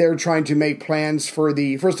Philadelphia when they're trying to make plans for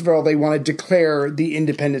first of all, they want to declare the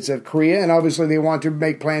independence of Korea, and obviously they want to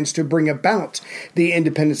make plans to bring about the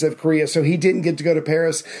independence of Korea. So he didn't get to go to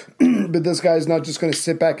Paris, but this guy's not just going to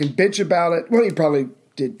sit back and bitch about it. Well, he probably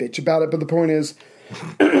did bitch about it, but the point is,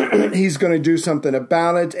 he's going to do something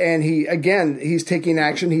about it, and he's taking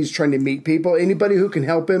action. He's trying to meet people. Anybody who can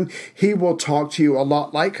help him, he will talk to you a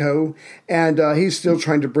lot like Ho, and he's still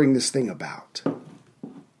trying to bring this thing about.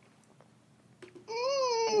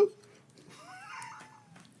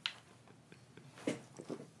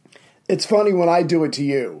 It's funny when I do it to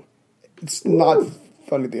you. It's not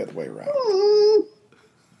funny the other way around.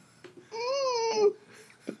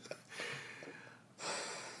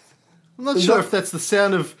 I'm not sure if that's the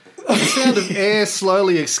sound of air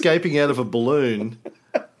slowly escaping out of a balloon,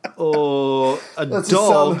 or a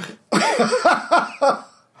dog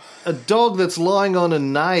that's lying on a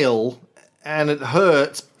nail and it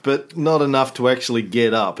hurts, but not enough to actually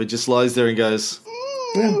get up. It just lies there and goes.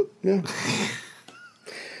 Yeah.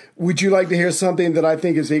 Would you like to hear something that I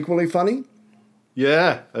think is equally funny?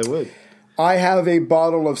 Yeah, I would. I have a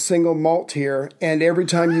bottle of single malt here, and every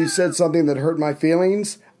time you said something that hurt my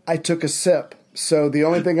feelings, I took a sip. So the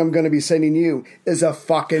only thing I'm going to be sending you is a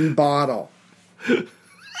fucking bottle.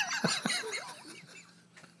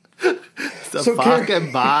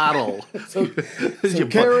 Fucking bottle.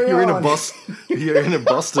 Carry on. You're in a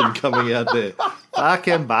Boston coming out there.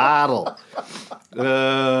 Fucking bottle.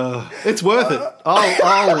 It's worth it.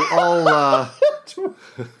 I'll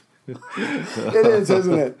It is,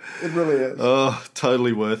 isn't it? It really is. Oh,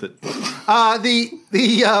 totally worth it. The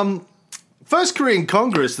first Korean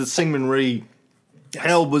Congress that Syngman Rhee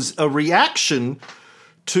held was a reaction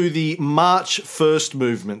to the March 1st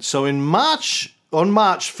movement. So on March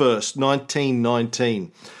 1st,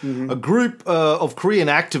 1919, a group of Korean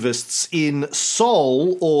activists in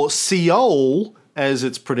Seoul, or Seoul, as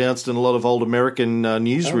it's pronounced in a lot of old American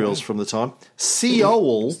newsreels from the time,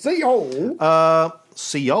 Seoul,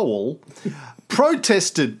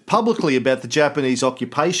 protested publicly about the Japanese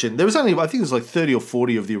occupation. There was only, I think it was like 30 or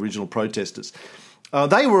 40 of the original protesters.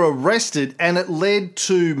 They were arrested, and it led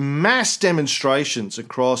to mass demonstrations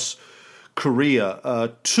across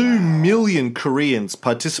Korea. 2 million Koreans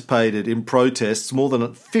participated in protests, more than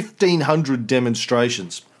 1,500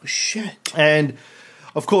 demonstrations. Shit. And,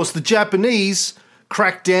 of course, the Japanese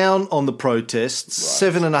cracked down on the protests.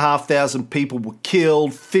 7,500 people were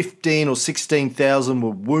killed, 15 or 16,000 were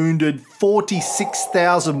wounded,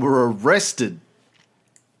 46,000 were arrested.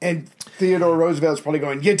 And Theodore Roosevelt's probably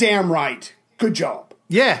going, "You're damn right. Good job."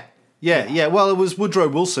 Yeah. Well, it was Woodrow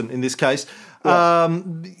Wilson in this case.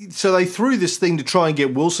 So they threw this thing to try and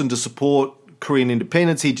get Wilson to support Korean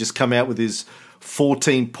independence. He'd just come out with his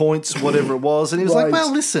 14 points, whatever it was. And he was like,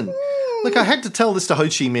 well, listen, look, I had to tell this to Ho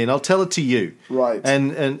Chi Minh. I'll tell it to you. Right.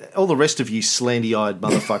 And all the rest of you slanty-eyed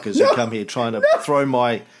motherfuckers who come here trying to throw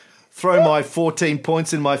my 14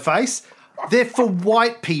 points in my face, they're for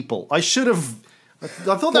white people. I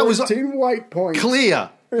thought that was 14 white points. Clear.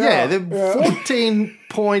 Yeah, the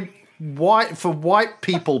 14-point white for white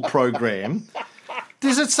people program.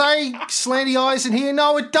 Does it say slanty eyes in here?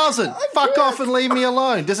 No, it doesn't. Fuck off and leave me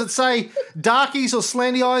alone. Does it say darkies or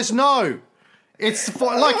slanty eyes? No. It's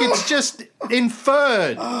just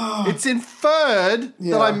inferred. It's inferred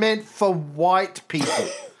that I meant for white people.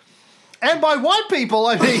 And by white people,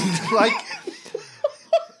 I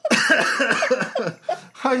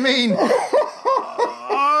mean,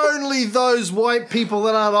 only those white people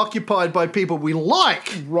that aren't occupied by people we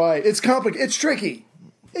like. Right. It's complicated. It's tricky.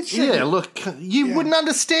 Yeah, look, you wouldn't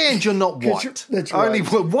understand. You're not white. That's right. Only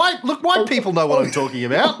white people know what I'm talking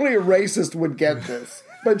about. Only a racist would get this.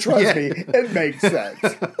 But trust me, it makes sense.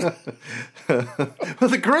 Well,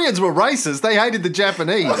 the Koreans were racist. They hated the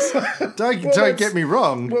Japanese. Don't get me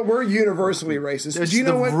wrong. Well, we're universally racist. It's Do you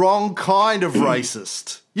know the what? wrong kind of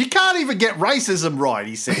racist. You can't even get racism right,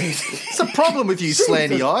 he said. It's a problem with you,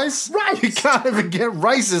 slanty eyes. Right. You can't even get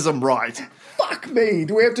racism right. Fuck me.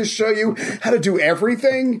 Do we have to show you how to do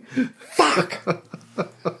everything? Fuck.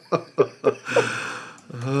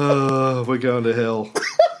 We're going to hell.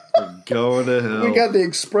 We're going to hell. We got the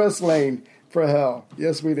express lane for hell.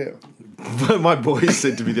 Yes, we do. My boys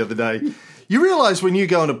said to me the other day, you realise when you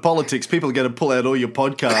go into politics, people are going to pull out all your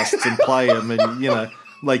podcasts and play them and,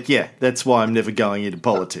 that's why I'm never going into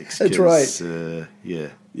politics. That's right.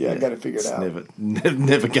 Yeah, I got to figure it out.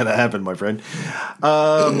 Never going to happen, my friend.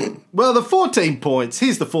 Well, the 14 points.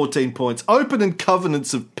 Here's the 14 points. Open and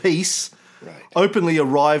covenants of peace. Right. Openly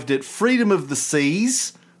arrived at freedom of the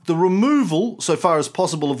seas. The removal, so far as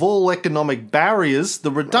possible, of all economic barriers, the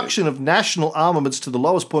reduction of national armaments to the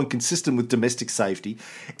lowest point consistent with domestic safety,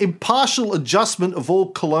 impartial adjustment of all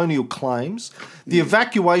colonial claims, the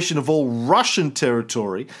evacuation of all Russian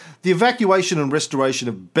territory, the evacuation and restoration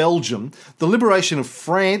of Belgium, the liberation of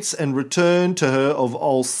France and return to her of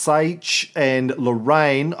Alsace and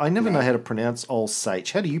Lorraine. I never know how to pronounce Alsace.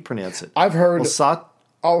 How do you pronounce it? I've heard Alsace.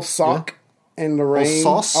 Yeah? And Lorraine.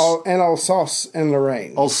 Alsace? And Alsace and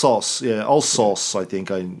Lorraine. Alsace, yeah. Alsace, I think.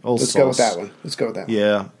 Let's go with that one.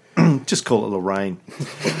 Yeah. Just call it Lorraine.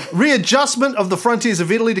 Readjustment of the frontiers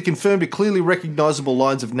of Italy to confirm to clearly recognisable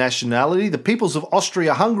lines of nationality. The peoples of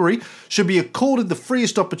Austria-Hungary should be accorded the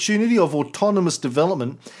freest opportunity of autonomous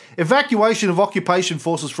development. Evacuation of occupation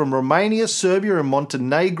forces from Romania, Serbia and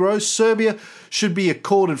Montenegro. Serbia should be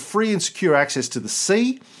accorded free and secure access to the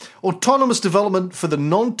sea. Autonomous development for the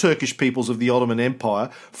non-Turkish peoples of the Ottoman Empire.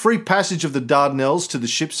 Free passage of the Dardanelles to the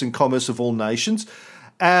ships and commerce of all nations.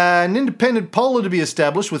 An independent Poland to be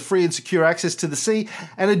established with free and secure access to the sea,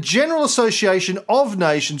 and a general association of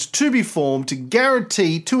nations to be formed to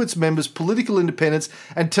guarantee to its members political independence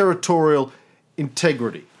and territorial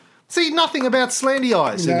integrity. See, nothing about slanty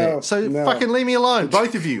eyes in there. So fucking leave me alone,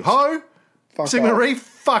 both of you. Ho, Syngman Rhee,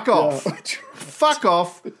 fuck off. Yeah. Fuck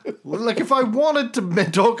off. Like, if I wanted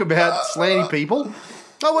to talk about slanty people,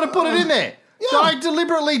 I would have put it in there. Yeah. I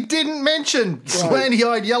deliberately didn't mention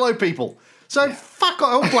slanty-eyed yellow people. So fuck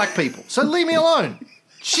all black people. So leave me alone.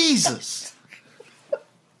 Jesus.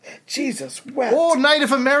 Jesus, what? Or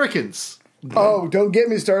Native Americans. Oh, don't get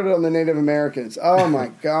me started on the Native Americans. Oh my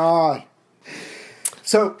God.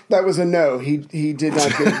 So that was a no. He did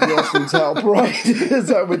not get Wilson's help, right? Is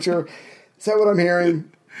that what I'm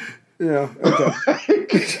hearing? Yeah.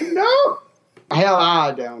 Okay. No. Hell,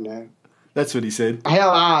 I don't know. That's what he said. Hell,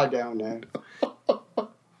 I don't know.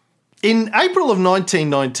 In April of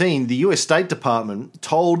 1919, the US State Department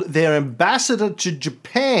told their ambassador to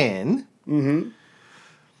Japan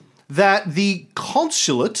that the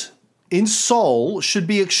consulate in Seoul should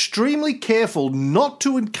be extremely careful not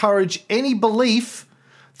to encourage any belief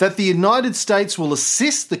that the United States will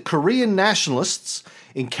assist the Korean nationalists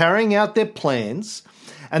in carrying out their plans,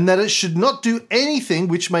 and that it should not do anything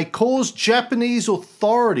which may cause Japanese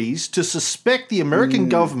authorities to suspect the American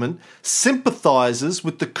government sympathizes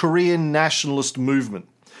with the Korean nationalist movement.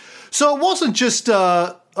 So it wasn't just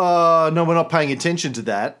no, we're not paying attention to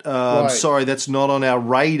that. I'm Right. sorry, that's not on our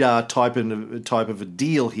radar type of a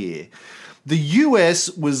deal here. The US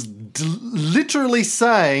was literally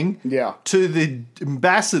saying to the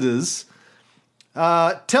ambassadors,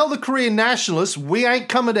 tell the Korean nationalists we ain't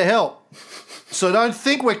coming to help. So don't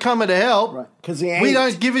think we're coming to help. Right. 'Cause he ain't. We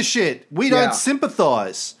don't give a shit. We don't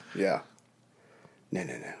sympathize. Yeah. No.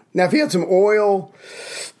 Now, if you had some oil,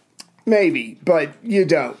 maybe, but you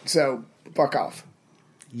don't. So fuck off.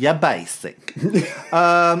 You're basic.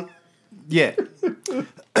 Yeah.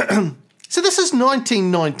 So this is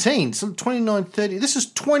 1919, so 2930. This is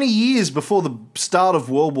 20 years before the start of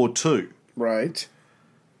World War II. Right.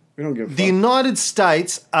 We don't give a fuck. The United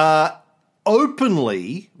States are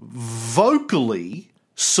openly, vocally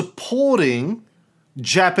supporting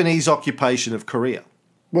Japanese occupation of Korea.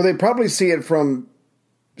 Well, they probably see it from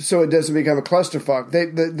so it doesn't become a clusterfuck.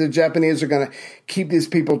 The Japanese are going to keep these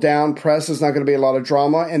people down. Press is not going to be a lot of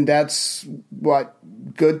drama, and that's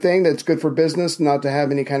good thing. That's good for business, not to have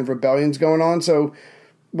any kind of rebellions going on. So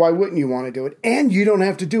why wouldn't you want to do it? And you don't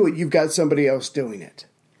have to do it. You've got somebody else doing it.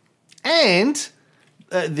 And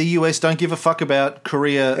the US don't give a fuck about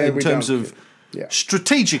Korea in terms of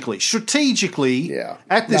strategically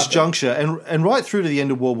at this juncture and right through to the end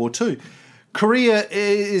of World War II. Korea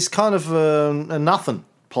is kind of a nothing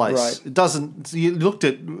place. Right. It doesn't. You looked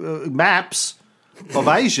at maps of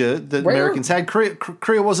Asia that Americans had.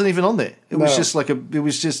 Korea wasn't even on there. It was just like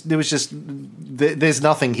there's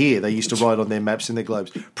nothing here. They used to write on their maps in their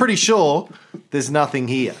globes. Pretty sure there's nothing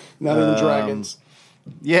here. Not even dragons.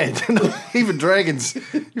 Yeah, even dragons.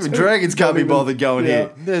 Even dragons can't be bothered going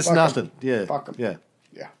here. There's nothing. Yeah, Fuck 'em. Yeah.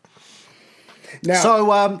 Now, So,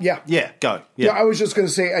 go. Yeah. I was just going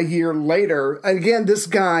to say a year later, and again, this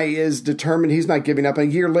guy is determined. He's not giving up. A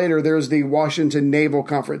year later, there's the Washington Naval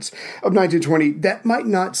Conference of 1920. That might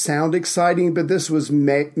not sound exciting, but this was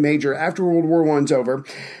major. After World War I's over,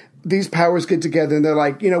 these powers get together and they're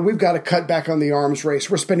like, we've got to cut back on the arms race.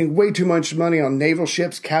 We're spending way too much money on naval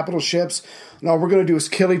ships, capital ships, and all we're going to do is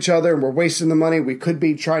kill each other, and we're wasting the money. We could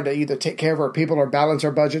be trying to either take care of our people or balance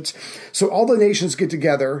our budgets. So all the nations get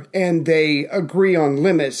together and they agree on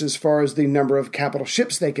limits as far as the number of capital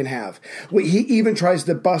ships they can have. He even tries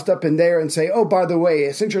to bust up in there and say, oh, by the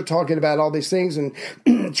way, since you're talking about all these things and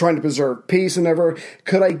trying to preserve peace and ever,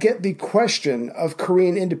 could I get the question of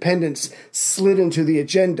Korean independence slid into the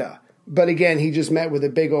agenda? But again, he just met with a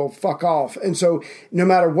big old fuck off. And so no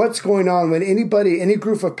matter what's going on, when any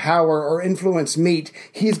group of power or influence meet,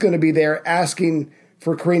 he's going to be there asking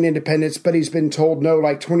for Korean independence, but he's been told no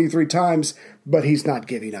like 23 times, but he's not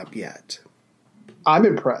giving up yet. I'm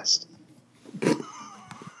impressed.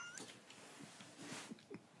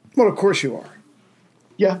 Well, of course you are.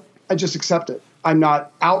 Yeah, I just accept it. I'm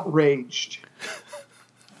not outraged.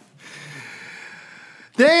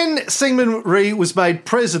 Then Syngman Rhee was made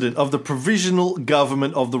president of the Provisional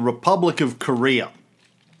Government of the Republic of Korea.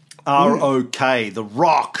 ROK, the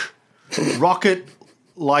ROC. Rocket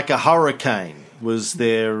Like a Hurricane was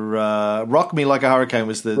their... Rock Me Like a Hurricane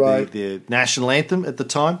was the national anthem at the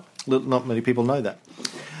time. Not many people know that.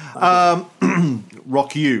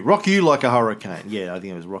 Rock You Like a Hurricane. Yeah, I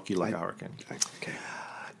think it was Rock You Like a Hurricane.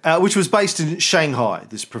 Okay. Which was based in Shanghai,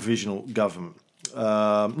 this provisional government.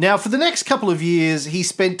 Now, for the next couple of years, he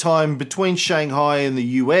spent time between Shanghai and the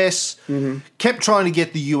US, kept trying to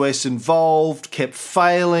get the US involved, kept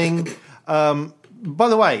failing. By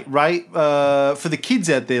the way, Ray, for the kids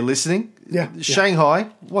out there listening, Shanghai,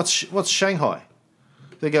 what's Shanghai?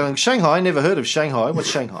 They're going, Shanghai, never heard of Shanghai. What's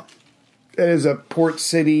Shanghai? It is a port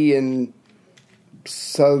city in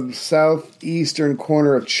southeastern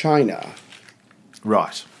corner of China.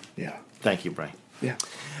 Right. Yeah. Thank you, Ray. Yeah.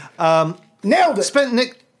 Nailed it.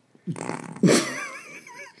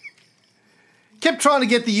 Kept trying to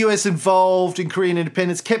get the US involved in Korean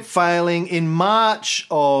independence, kept failing. In March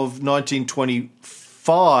of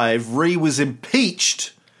 1925, Rhee was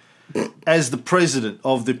impeached as the president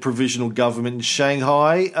of the provisional government in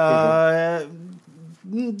Shanghai.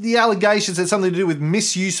 The allegations had something to do with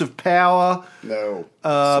misuse of power. No.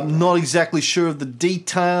 Not exactly sure of the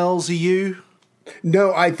details. Are you?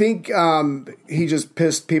 No, I think he just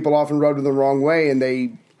pissed people off and rubbed them the wrong way, and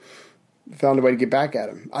they found a way to get back at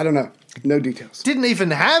him. I don't know. No details. Didn't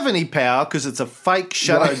even have any power because it's a fake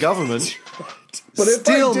shadow government. But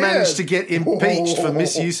still managed to get impeached for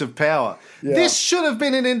misuse of power. Yeah. This should have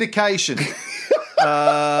been an indication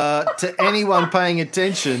to anyone paying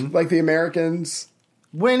attention. Like the Americans.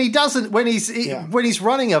 When he's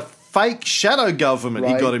running a fake shadow government,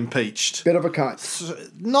 he got impeached. Bit of a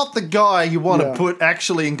cunt. Not the guy you want to put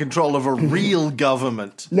actually in control of a real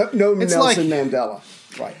government. No Nelson Mandela.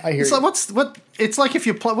 Right, I hear it's you. like it's like if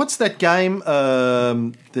you play. What's that game?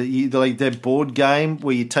 That board game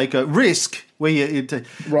where you take a risk. Where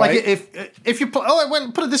Right. Like if you play. Oh,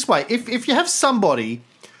 well, put it this way: if you have somebody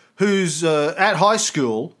who's at high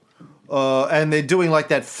school. And they're doing like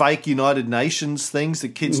that fake United Nations things that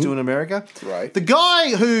kids do in America. Right. The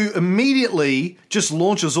guy who immediately just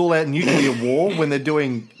launches all out nuclear war when they're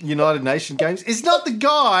doing United Nations games is not the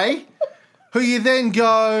guy who you then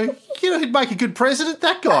go, who'd make a good president?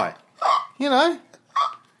 That guy.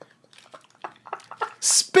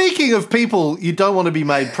 Speaking of people you don't want to be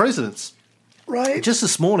made presidents. Right. Just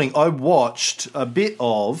this morning I watched a bit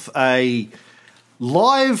of a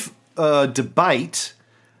live debate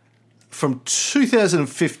from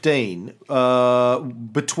 2015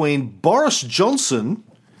 between Boris Johnson.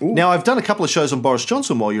 Ooh. Now, I've done a couple of shows on Boris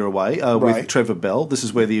Johnson while you're away with Trevor Bell. This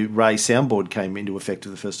is where the Rhee soundboard came into effect for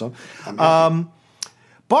the first time.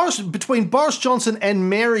 Between Boris Johnson and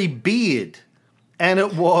Mary Beard. And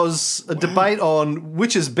it was a debate on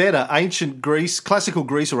which is better, ancient Greece, classical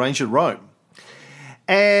Greece or ancient Rome.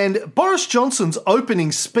 And Boris Johnson's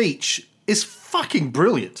opening speech is fucking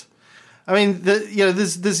brilliant. I mean,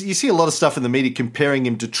 there's you see a lot of stuff in the media comparing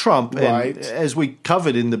him to Trump, and as we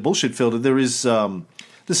covered in the bullshit filter, there's some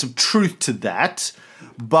truth to that.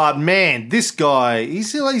 But man, this guy,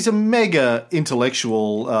 he's a mega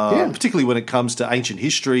intellectual, particularly when it comes to ancient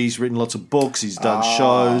history. He's written lots of books. He's done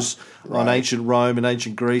shows on ancient Rome and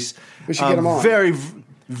ancient Greece. We should get him on. Very,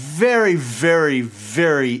 very, very,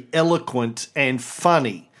 very eloquent and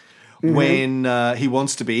funny when he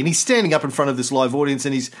wants to be, and he's standing up in front of this live audience,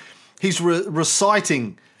 and he's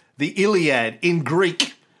reciting the Iliad in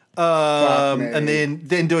Greek, and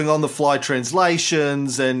then doing on-the-fly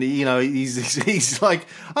translations, and he's like,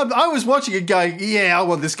 I was watching it going, yeah, I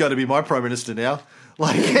want this guy to be my prime minister now.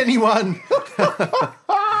 Like anyone,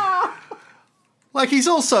 like he's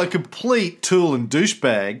also a complete tool and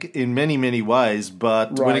douchebag in many, many ways.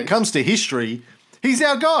 But when it comes to history, he's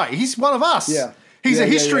our guy. He's one of us. Yeah, he's a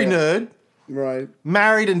history nerd. Right.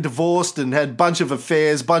 Married and divorced and had a bunch of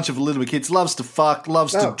affairs, bunch of little kids, loves to fuck,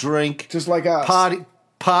 loves to drink. Just like us.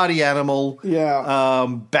 Party animal. Yeah.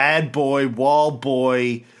 Bad boy, wild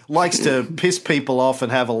boy, likes to piss people off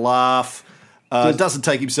and have a laugh. Doesn't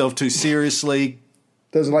take himself too seriously.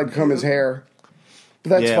 Doesn't like to comb his hair. But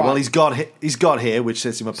that's fine. Well, he's got hair, which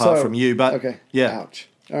sets him apart from you. But okay. Yeah. Ouch.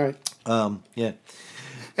 All right. Yeah.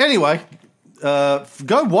 Anyway,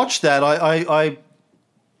 go watch that. I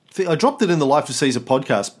dropped it in the Life of Caesar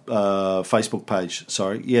podcast Facebook page.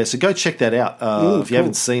 Sorry. Yeah, so go check that out if you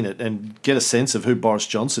haven't seen it, and get a sense of who Boris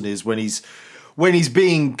Johnson is when he's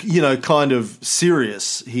being, kind of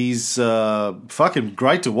serious. He's fucking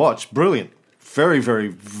great to watch. Brilliant. Very, very,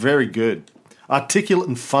 very good. Articulate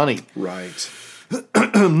and funny. Right.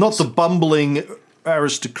 Not the bumbling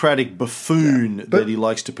aristocratic buffoon that he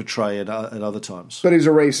likes to portray at other times. But he's a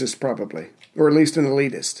racist, probably. Or at least an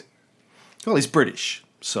elitist. Well, he's British.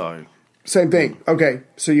 So same thing. Okay,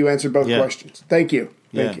 so you answered both questions. Thank you.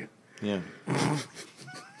 Thank you. Yeah.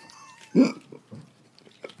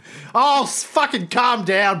 Oh, fucking calm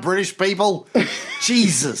down, British people.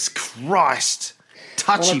 Jesus Christ.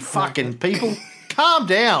 Touchy fucking people. Calm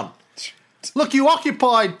down. Look, you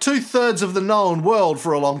occupied 2/3 of the known world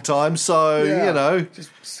for a long time, so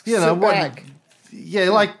sit back.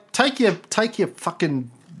 Take your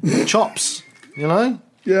fucking chops, Yeah.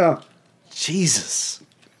 Jesus.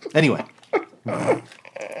 Anyway,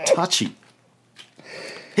 touchy.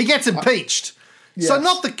 He gets impeached. Yes. So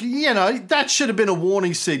not that should have been a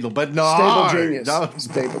warning signal, but no. Stable genius. No.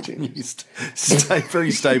 Stable genius.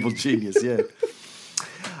 Very stable genius, yeah.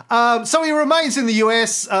 So he remains in the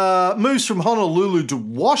US, moves from Honolulu to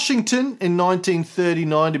Washington in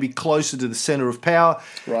 1939 to be closer to the center of power.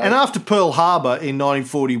 Right. And after Pearl Harbor in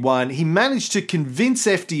 1941, he managed to convince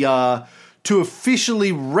FDR to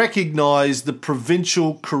officially recognize the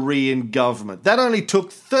provincial Korean government. That only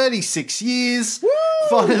took 36 years. Woo!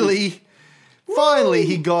 Finally,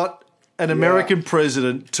 he got an American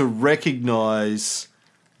president to recognize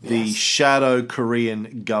the shadow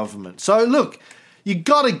Korean government. So look, you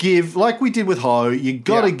got to give, like we did with Ho, you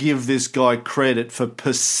got to give this guy credit for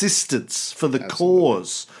persistence, for the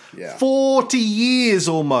cause. Yeah. 40 years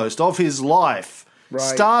almost of his life. Right.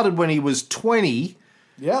 Started when he was 20.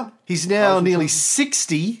 Yeah. He's now nearly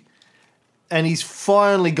 60, and he's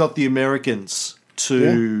finally got the Americans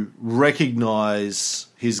to recognize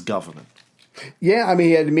his government. Yeah, I mean,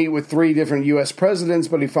 he had to meet with 3 different U.S. presidents,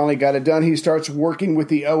 but he finally got it done. He starts working with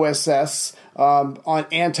the OSS, on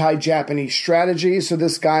anti-Japanese strategy. So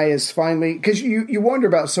this guy is finally, because you wonder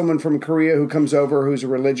about someone from Korea who comes over, who's a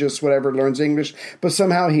religious, whatever, learns English, but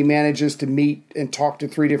somehow he manages to meet and talk to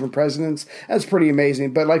 3 different presidents. That's pretty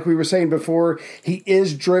amazing. But like we were saying before, he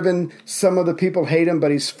is driven. Some of the people hate him,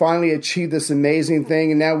 but he's finally achieved this amazing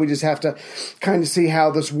thing. And now we just have to kind of see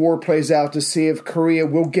how this war plays out to see if Korea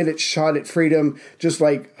will get its shot at freedom, just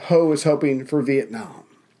like Ho is hoping for Vietnam.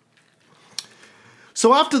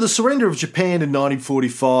 So after the surrender of Japan in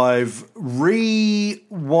 1945, Rhee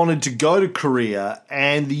wanted to go to Korea,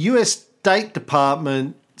 and the U.S. State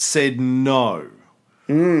Department said no.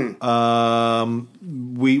 We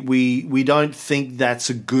don't think that's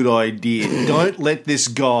a good idea. Don't let this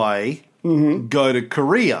guy go to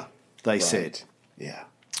Korea, they said. Yeah.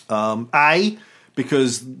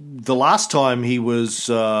 Because the last time he was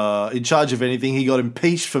in charge of anything, he got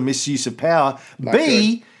impeached for misuse of power.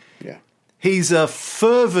 B, he's a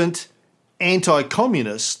fervent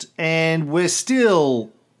anti-communist, and we're still,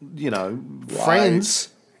 friends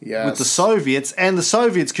with the Soviets, and the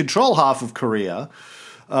Soviets control half of Korea.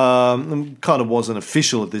 Kind of wasn't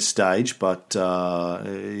official at this stage, but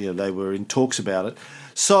they were in talks about it.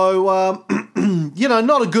 So,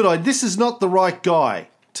 not a good idea. This is not the right guy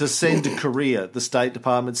to send to Korea, the State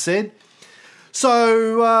Department said.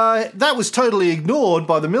 So that was totally ignored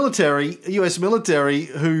by the military, US military,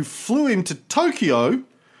 who flew him to Tokyo,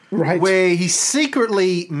 where he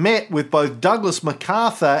secretly met with both Douglas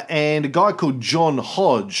MacArthur and a guy called John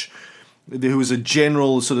Hodge, who was a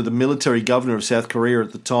general, sort of the military governor of South Korea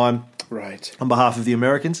at the time, on behalf of the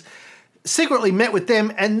Americans. Secretly met with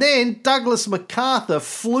them, and then Douglas MacArthur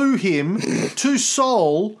flew him to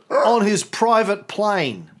Seoul on his private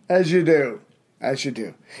plane. As you do.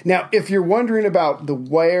 Now, if you're wondering about the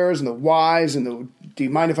wheres and the whys and the do you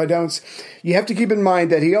mind if I don't, you have to keep in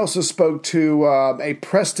mind that he also spoke to a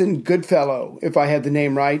Preston Goodfellow, if I had the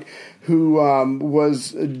name right, who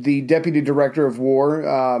was the deputy director of war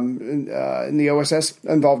in the OSS,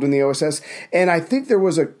 involved in the OSS. And I think there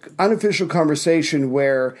was an unofficial conversation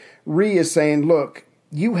where Rhee is saying, look,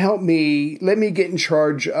 you help me, let me get in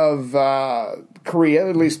charge of Korea,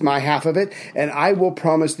 at least my half of it, and I will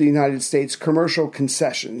promise the United States commercial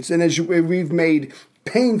concessions. And as we've made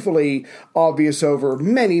painfully obvious over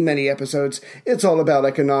many, many episodes, it's all about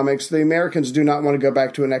economics. The Americans do not want to go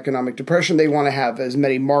back to an economic depression. They want to have as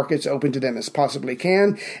many markets open to them as possibly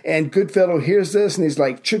can. And Goodfellow hears this, and he's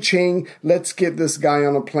like, cha-ching, let's get this guy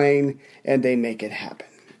on a plane, and they make it happen.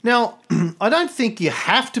 Now, I don't think you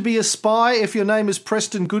have to be a spy if your name is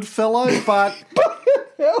Preston Goodfellow, but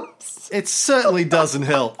it certainly doesn't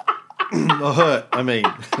help. Or hurt, I mean.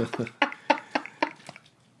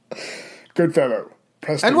 Goodfellow.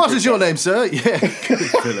 Preston and what Goodfellow. Is your name, sir? Yeah,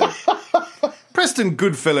 Goodfellow. Preston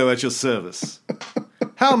Goodfellow at your service.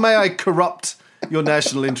 How may I corrupt your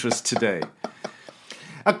national interest today?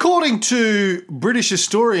 According to British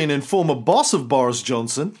historian and former boss of Boris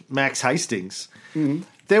Johnson, Max Hastings,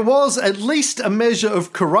 there was at least a measure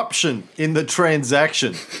of corruption in the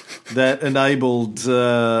transaction that enabled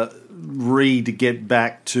Rhee to get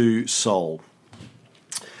back to Seoul.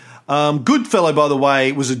 Goodfellow, by the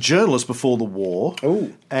way, was a journalist before the war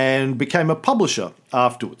and became a publisher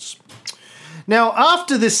afterwards. Now,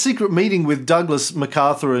 after this secret meeting with Douglas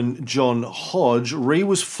MacArthur and John Hodge, Rhee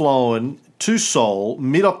was flown to Seoul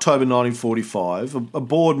mid-October 1945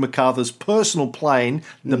 aboard MacArthur's personal plane,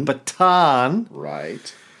 the Bataan,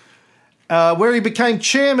 where he became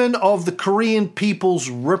chairman of the Korean People's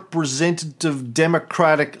Representative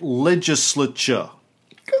Democratic Legislature.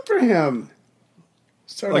 Good for him.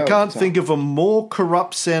 I can't think of a more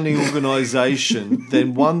corrupt-sounding organisation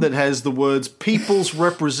than one that has the words People's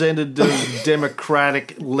Representative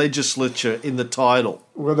Democratic Legislature in the title.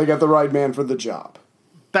 Well, they got the right man for the job.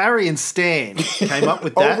 Barry and Stan came up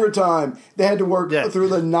with that. Overtime. They had to work through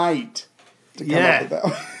the night to come up with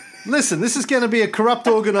that. Listen, this is going to be a corrupt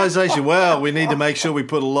organisation. Well, we need to make sure we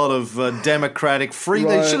put a lot of democratic free.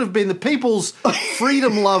 They should have been the People's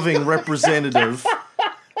Freedom-Loving Representative.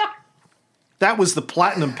 That was the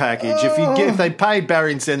platinum package. If they paid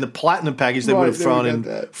Barry and Stan the platinum package, they would have thrown in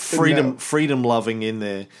freedom loving in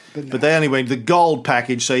there. But they only went the gold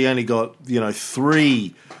package, so you only got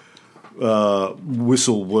 3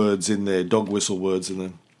 whistle words in there, dog whistle words in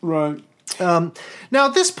there. Right. Now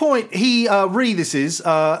at this point, Rhee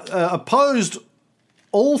opposed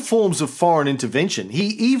all forms of foreign intervention. He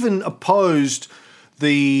even opposed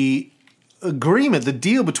the agreement, the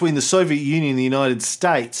deal between the Soviet Union and the United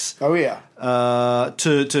States. Oh yeah.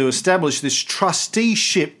 To establish this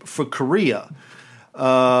trusteeship for Korea.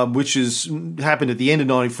 which happened at the end of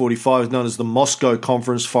 1945, is known as the Moscow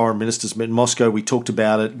Conference. Foreign ministers met in Moscow. We talked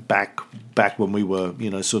about it back when we were,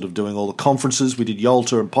 sort of doing all the conferences. We did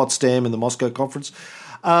Yalta and Potsdam in the Moscow Conference.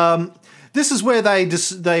 This is where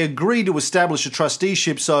they agreed to establish a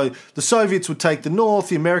trusteeship. So the Soviets would take the north,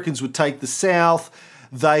 the Americans would take the south.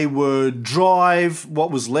 They would drive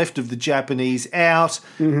what was left of the Japanese out,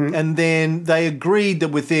 and then they agreed that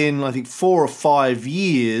within, I think, 4 or 5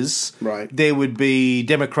 years, there would be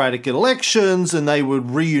democratic elections, and they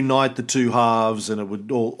would reunite the two halves, and it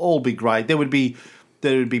would all be great. There would be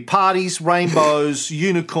parties, rainbows,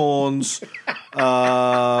 unicorns,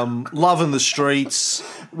 love in the streets.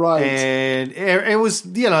 Right. And it was,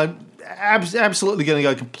 absolutely going to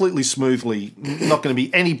go completely smoothly. Not going to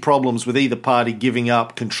be any problems with either party giving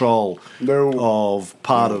up control of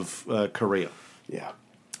part of Korea. Yeah.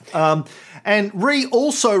 And Rhee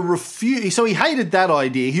also refused, so he hated that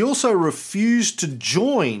idea. He also refused to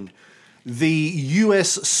join the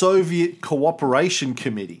US-Soviet Cooperation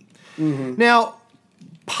Committee. Now,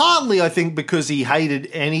 partly, I think, because he hated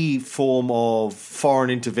any form of foreign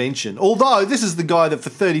intervention. Although this is the guy that for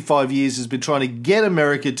 35 years has been trying to get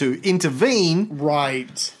America to intervene.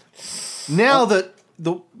 Right. Now that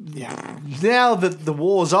the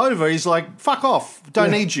war's over, he's like, fuck off.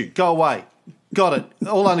 Don't need you. Go away. Got it.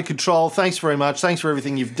 All under control. Thanks very much. Thanks for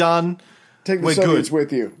everything you've done. Take the Soviets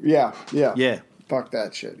with you. Yeah. Fuck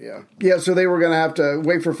that shit, yeah. Yeah, so they were going to have to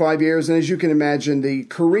wait for 5 years, and as you can imagine, the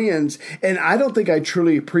Koreans, and I don't think I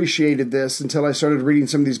truly appreciated this until I started reading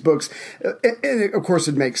some of these books, and of course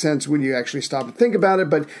it makes sense when you actually stop and think about it,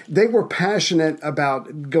 but they were passionate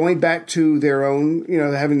about going back to their own,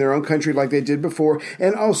 having their own country like they did before,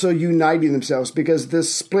 and also uniting themselves, because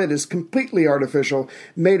this split is completely artificial,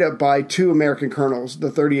 made up by 2 American colonels,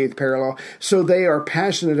 the 38th parallel, so they are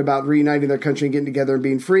passionate about reuniting their country and getting together and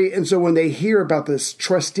being free, and so when they hear about this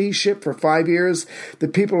trusteeship for 5 years, the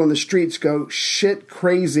people on the streets go shit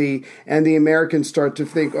crazy, and the Americans start to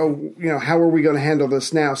think, how are we going to handle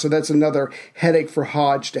this now? So that's another headache for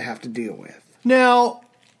Hodge to have to deal with. Now,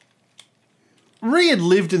 Rhee had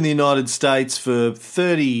lived in the United States for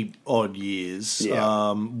 30-odd years.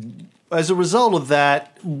 Yeah. As a result of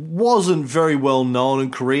that, wasn't very well known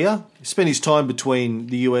in Korea. He spent his time between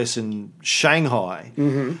the US and Shanghai.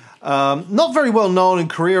 Not very well known in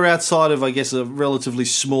Korea outside of, I guess, a relatively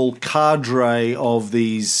small cadre of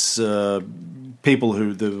these people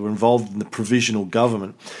who were involved in the provisional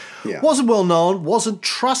government. Yeah. Wasn't well known, wasn't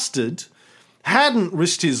trusted, hadn't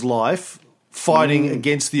risked his life fighting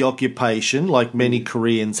against the occupation like many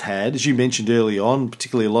Koreans had. As you mentioned early on,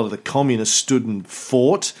 particularly a lot of the communists stood and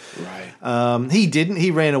fought. Right. He didn't.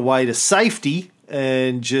 He ran away to safety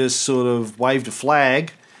and just sort of waved a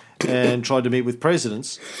flag and tried to meet with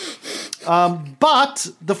presidents.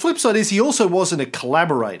 But the flip side is he also wasn't a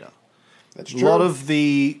collaborator. That's true. A lot of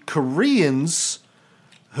the Koreans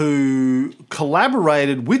who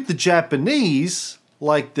collaborated with the Japanese,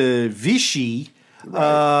 like the Vichy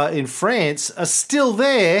in France, are still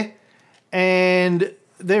there, and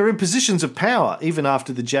they're in positions of power even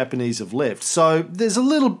after the Japanese have left. So there's a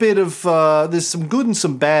little bit of there's some good and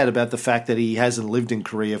some bad about the fact that he hasn't lived in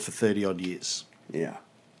Korea for 30-odd years. Yeah.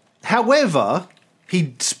 However,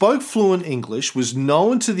 he spoke fluent English, was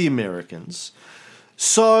known to the Americans,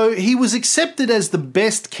 so he was accepted as the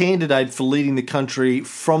best candidate for leading the country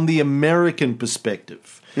from the American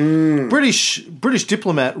perspective. British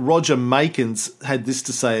diplomat Roger Makins had this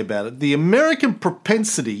to say about it. The American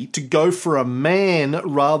propensity to go for a man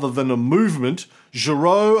rather than a movement,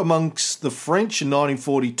 Giraud amongst the French in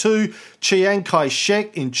 1942, Chiang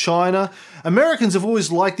Kai-shek in China. Americans have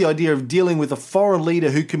always liked the idea of dealing with a foreign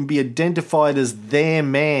leader who can be identified as their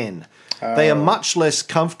man. They are much less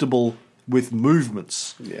comfortable with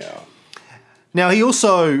movements. Yeah. Now, he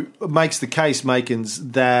also makes the case,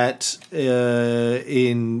 Makins, that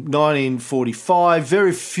in 1945,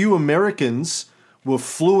 very few Americans were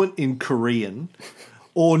fluent in Korean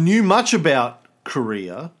or knew much about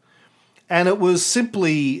Korea, and it was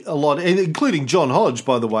simply a lot, including John Hodge,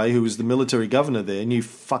 by the way, who was the military governor there, knew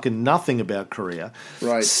fucking nothing about Korea.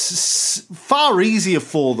 Right. Far easier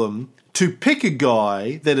for them to pick a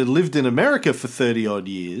guy that had lived in America for 30-odd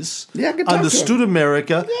years, understood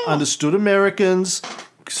America, understood Americans,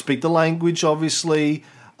 speak the language, obviously,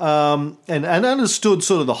 and understood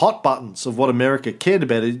sort of the hot buttons of what America cared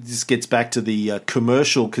about. It just gets back to the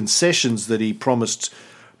commercial concessions that he promised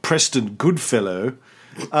Preston Goodfellow.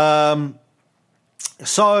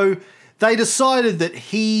 So they decided that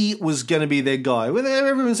he was going to be their guy. Well,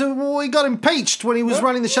 everyone said, well, he got impeached when he was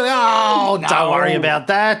running the show. Don't worry about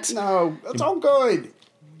that. No, it's all good.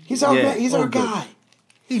 He's our guy.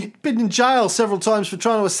 He'd been in jail several times for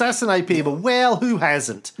trying to assassinate people. Well, who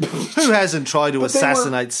hasn't? Who hasn't tried to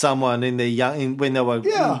assassinate someone in their when they were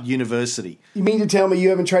in university? You mean to tell me you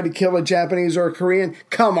haven't tried to kill a Japanese or a Korean?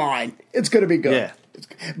 Come on. It's going to be good. Yeah.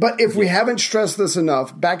 But if we haven't stressed this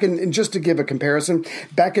enough, and just to give a comparison,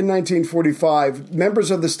 back in 1945,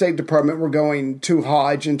 members of the State Department were going to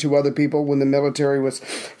Hodge and to other people when the military was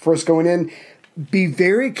first going in. Be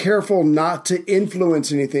very careful not to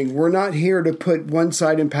influence anything. We're not here to put one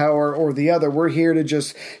side in power or the other. We're here to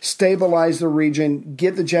just stabilize the region,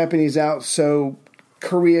 get the Japanese out so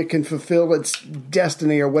Korea can fulfill its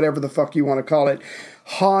destiny or whatever the fuck you want to call it.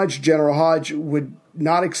 General Hodge, would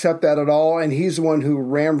not accept that at all, and he's the one who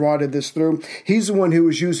ramrodded this through. He's the one who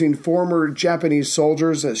was using former Japanese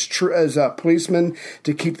soldiers as policemen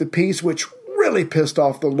to keep the peace, which really pissed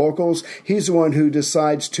off the locals. He's the one who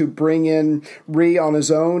decides to bring in Rhee on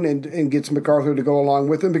his own and gets MacArthur to go along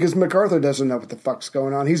with him because MacArthur doesn't know what the fuck's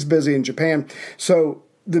going on. He's busy in Japan. So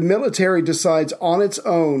the military decides on its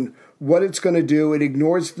own what it's going to do. It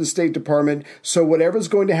ignores the State Department. So whatever's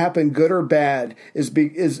going to happen, good or bad, is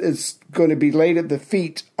going to be laid at the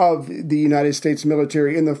feet of the United States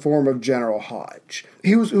military in the form of General Hodge,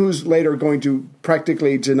 who's later going to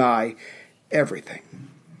practically deny everything.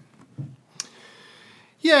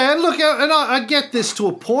 Yeah, and look, and I get this to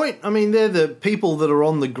a point. I mean, they're the people that are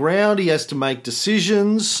on the ground. He has to make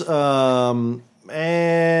decisions, and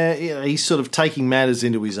he's sort of taking matters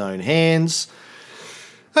into his own hands.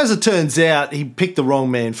 As it turns out, he picked the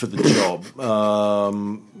wrong man for the job.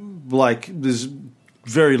 There's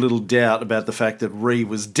very little doubt about the fact that Rhee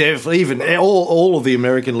was even all of the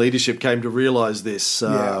American leadership came to realise this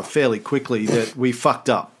fairly quickly, that we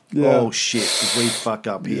fucked up. Yeah. Oh, shit, did we fuck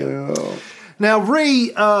up here? Yeah. Now,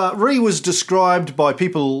 Rhee was described by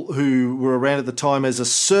people who were around at the time as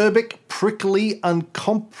acerbic, prickly,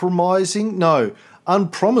 unpromising.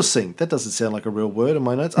 That doesn't sound like a real word in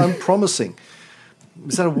my notes. Unpromising.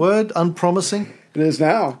 Is that a word? Unpromising? It is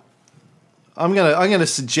now. I'm gonna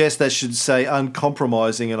suggest that should say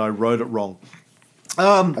uncompromising, and I wrote it wrong.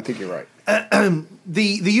 I think you're right.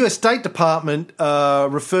 The U.S. State Department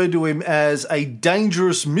referred to him as a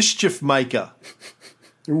dangerous mischief maker.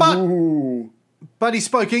 But he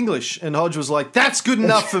spoke English, and Hodge was like, "That's good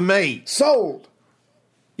enough for me." Sold.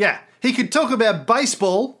 Yeah, he could talk about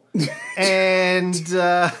baseball, and he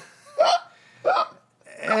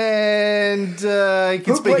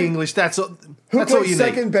can speak English. That's all you need.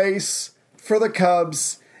 Second base for the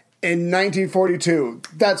Cubs in 1942?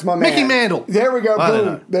 That's my man. Mickey Mantle. There we go.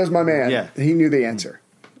 Boom. There's my man. Yeah. He knew the answer.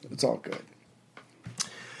 It's all good.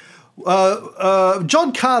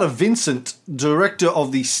 John Carter Vincent, director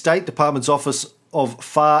of the State Department's Office of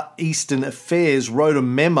Far Eastern Affairs, wrote a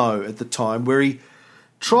memo at the time where he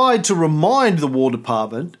tried to remind the War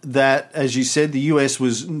Department that, as you said, the US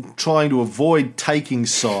was trying to avoid taking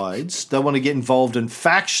sides. They want to get involved in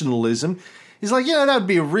factionalism. He's like, that would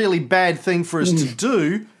be a really bad thing for us to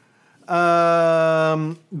do.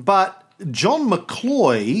 But John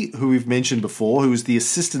McCloy, who we've mentioned before, who was the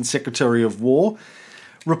Assistant Secretary of War,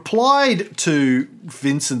 replied to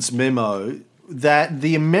Vincent's memo that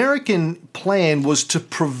the American plan was to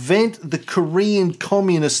prevent the Korean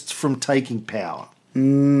communists from taking power.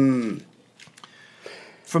 From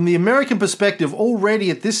the American perspective,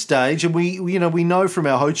 already at this stage, and we know from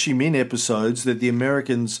our Ho Chi Minh episodes that the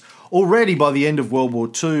Americans already by the end of World War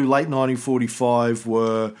II, late 1945,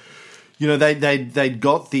 were, they'd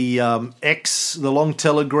got the the long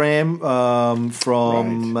telegram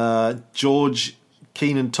from George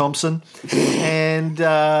Keenan Thompson, and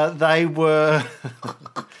they were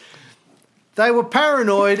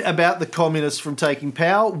paranoid about the communists from taking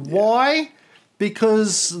power. Why?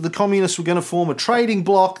 Because the communists were going to form a trading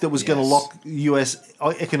bloc that was going to lock US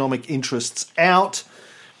economic interests out,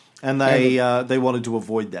 and they wanted to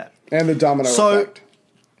avoid that. And the domino effect.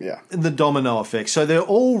 Yeah. The domino effect. So they're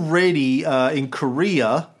already in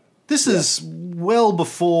Korea. This is well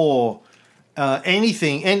before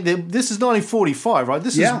anything, and this is 1945, right?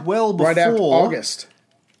 This is well before... right after August.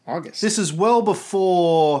 This is well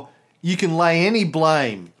before you can lay any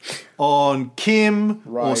blame on Kim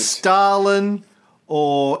or Stalin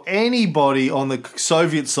or anybody on the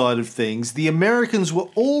Soviet side of things. The Americans were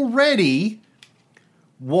already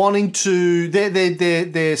wanting to...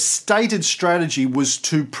 Their stated strategy was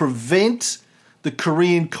to prevent the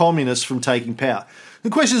Korean communists from taking power. The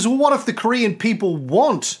question is, well, what if the Korean people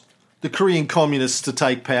want the Korean communists to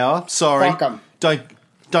take power? Sorry, fuck 'em.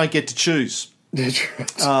 Don't get to choose.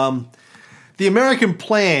 The American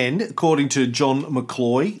plan, according to John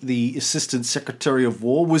McCloy, the Assistant Secretary of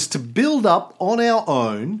War, was to build up on our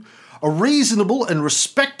own a reasonable and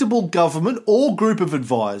respectable government or group of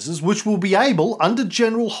advisors which will be able, under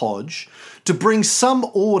General Hodge, to bring some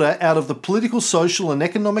order out of the political, social and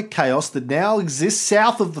economic chaos that now exists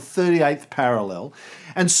south of the 38th parallel,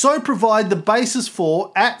 and so provide the basis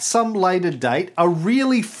for, at some later date, a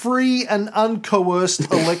really free and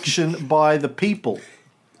uncoerced election by the people.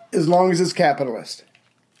 As long as it's capitalist.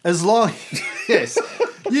 As long... Yes.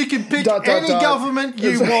 You can pick any government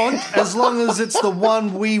you want as long as it's the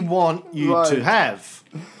one we want you to have.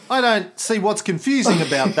 I don't see what's confusing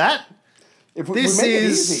about that. If we make it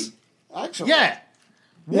easy, actually. Yeah.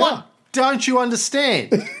 What don't you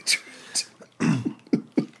understand?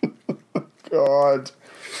 God.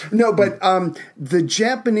 No, but the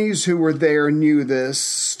Japanese who were there knew this.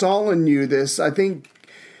 Stalin knew this. I think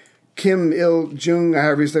Kim Il-jung,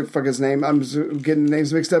 however you say the fuck his name, I'm getting the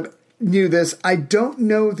names mixed up, knew this. I don't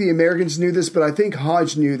know if the Americans knew this, but I think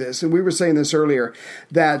Hodge knew this. And we were saying this earlier,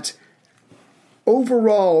 that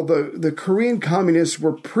overall, the Korean communists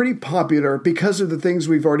were pretty popular because of the things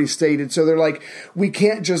we've already stated. So they're like, we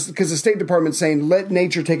can't just, because the State Department's saying, let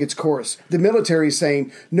nature take its course. The military's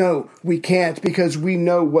saying, no, we can't because we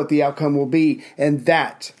know what the outcome will be. And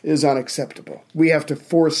that is unacceptable. We have to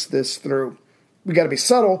force this through. We got to be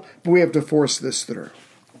subtle, but we have to force this through.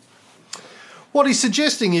 What he's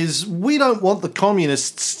suggesting is we don't want the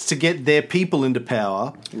communists to get their people into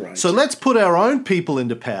power. Right. So let's put our own people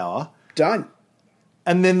into power. Done.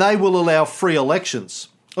 And then they will allow free elections.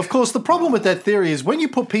 Of course, the problem with that theory is when you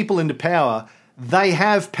put people into power, they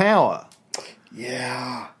have power.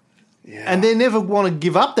 Yeah. And they never want to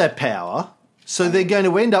give up that power, so they're going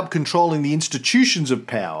to end up controlling the institutions of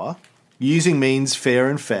power using means fair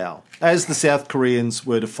and foul, as the South Koreans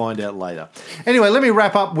were to find out later. Anyway, let me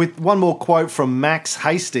wrap up with one more quote from Max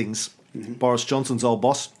Hastings, Boris Johnson's old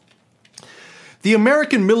boss. The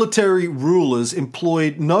American military rulers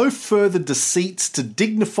employed no further deceits to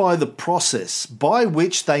dignify the process by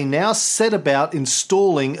which they now set about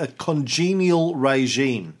installing a congenial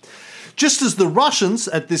regime. Just as the Russians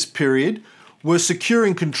at this period were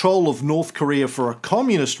securing control of North Korea for a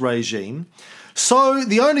communist regime, so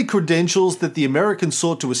the only credentials that the Americans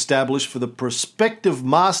sought to establish for the prospective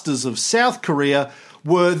masters of South Korea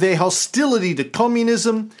were their hostility to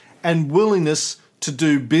communism and willingness to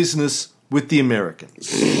do business with the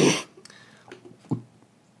Americans.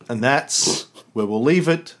 And that's where we'll leave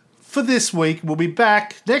it for this week. We'll be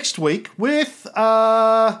back next week with,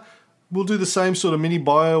 we'll do the same sort of mini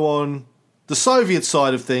bio on the Soviet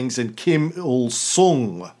side of things and Kim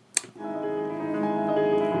Il-sung.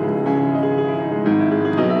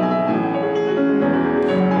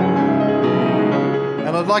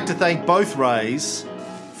 And I'd like to thank both Rhees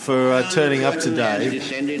for turning up today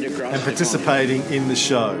and participating in the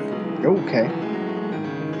show. Okay.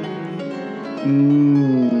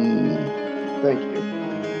 Thank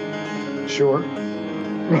you. Sure.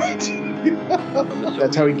 Right.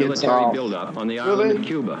 That's how he gets off. Buildup on the island of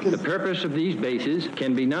Cuba. The purpose of these bases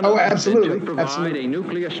can be none other than to provide a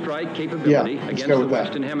nuclear strike capability against the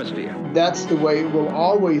Western Hemisphere. That's the way it will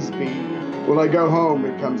always be. When I go home,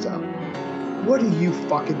 it comes out. What do you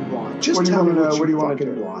fucking want? Just tell me what you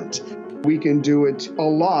fucking want. We can do it a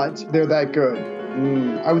lot. They're that good.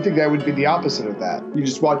 I would think that would be the opposite of that. You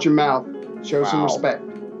just watch your mouth. Show some respect.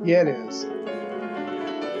 Yeah, it is.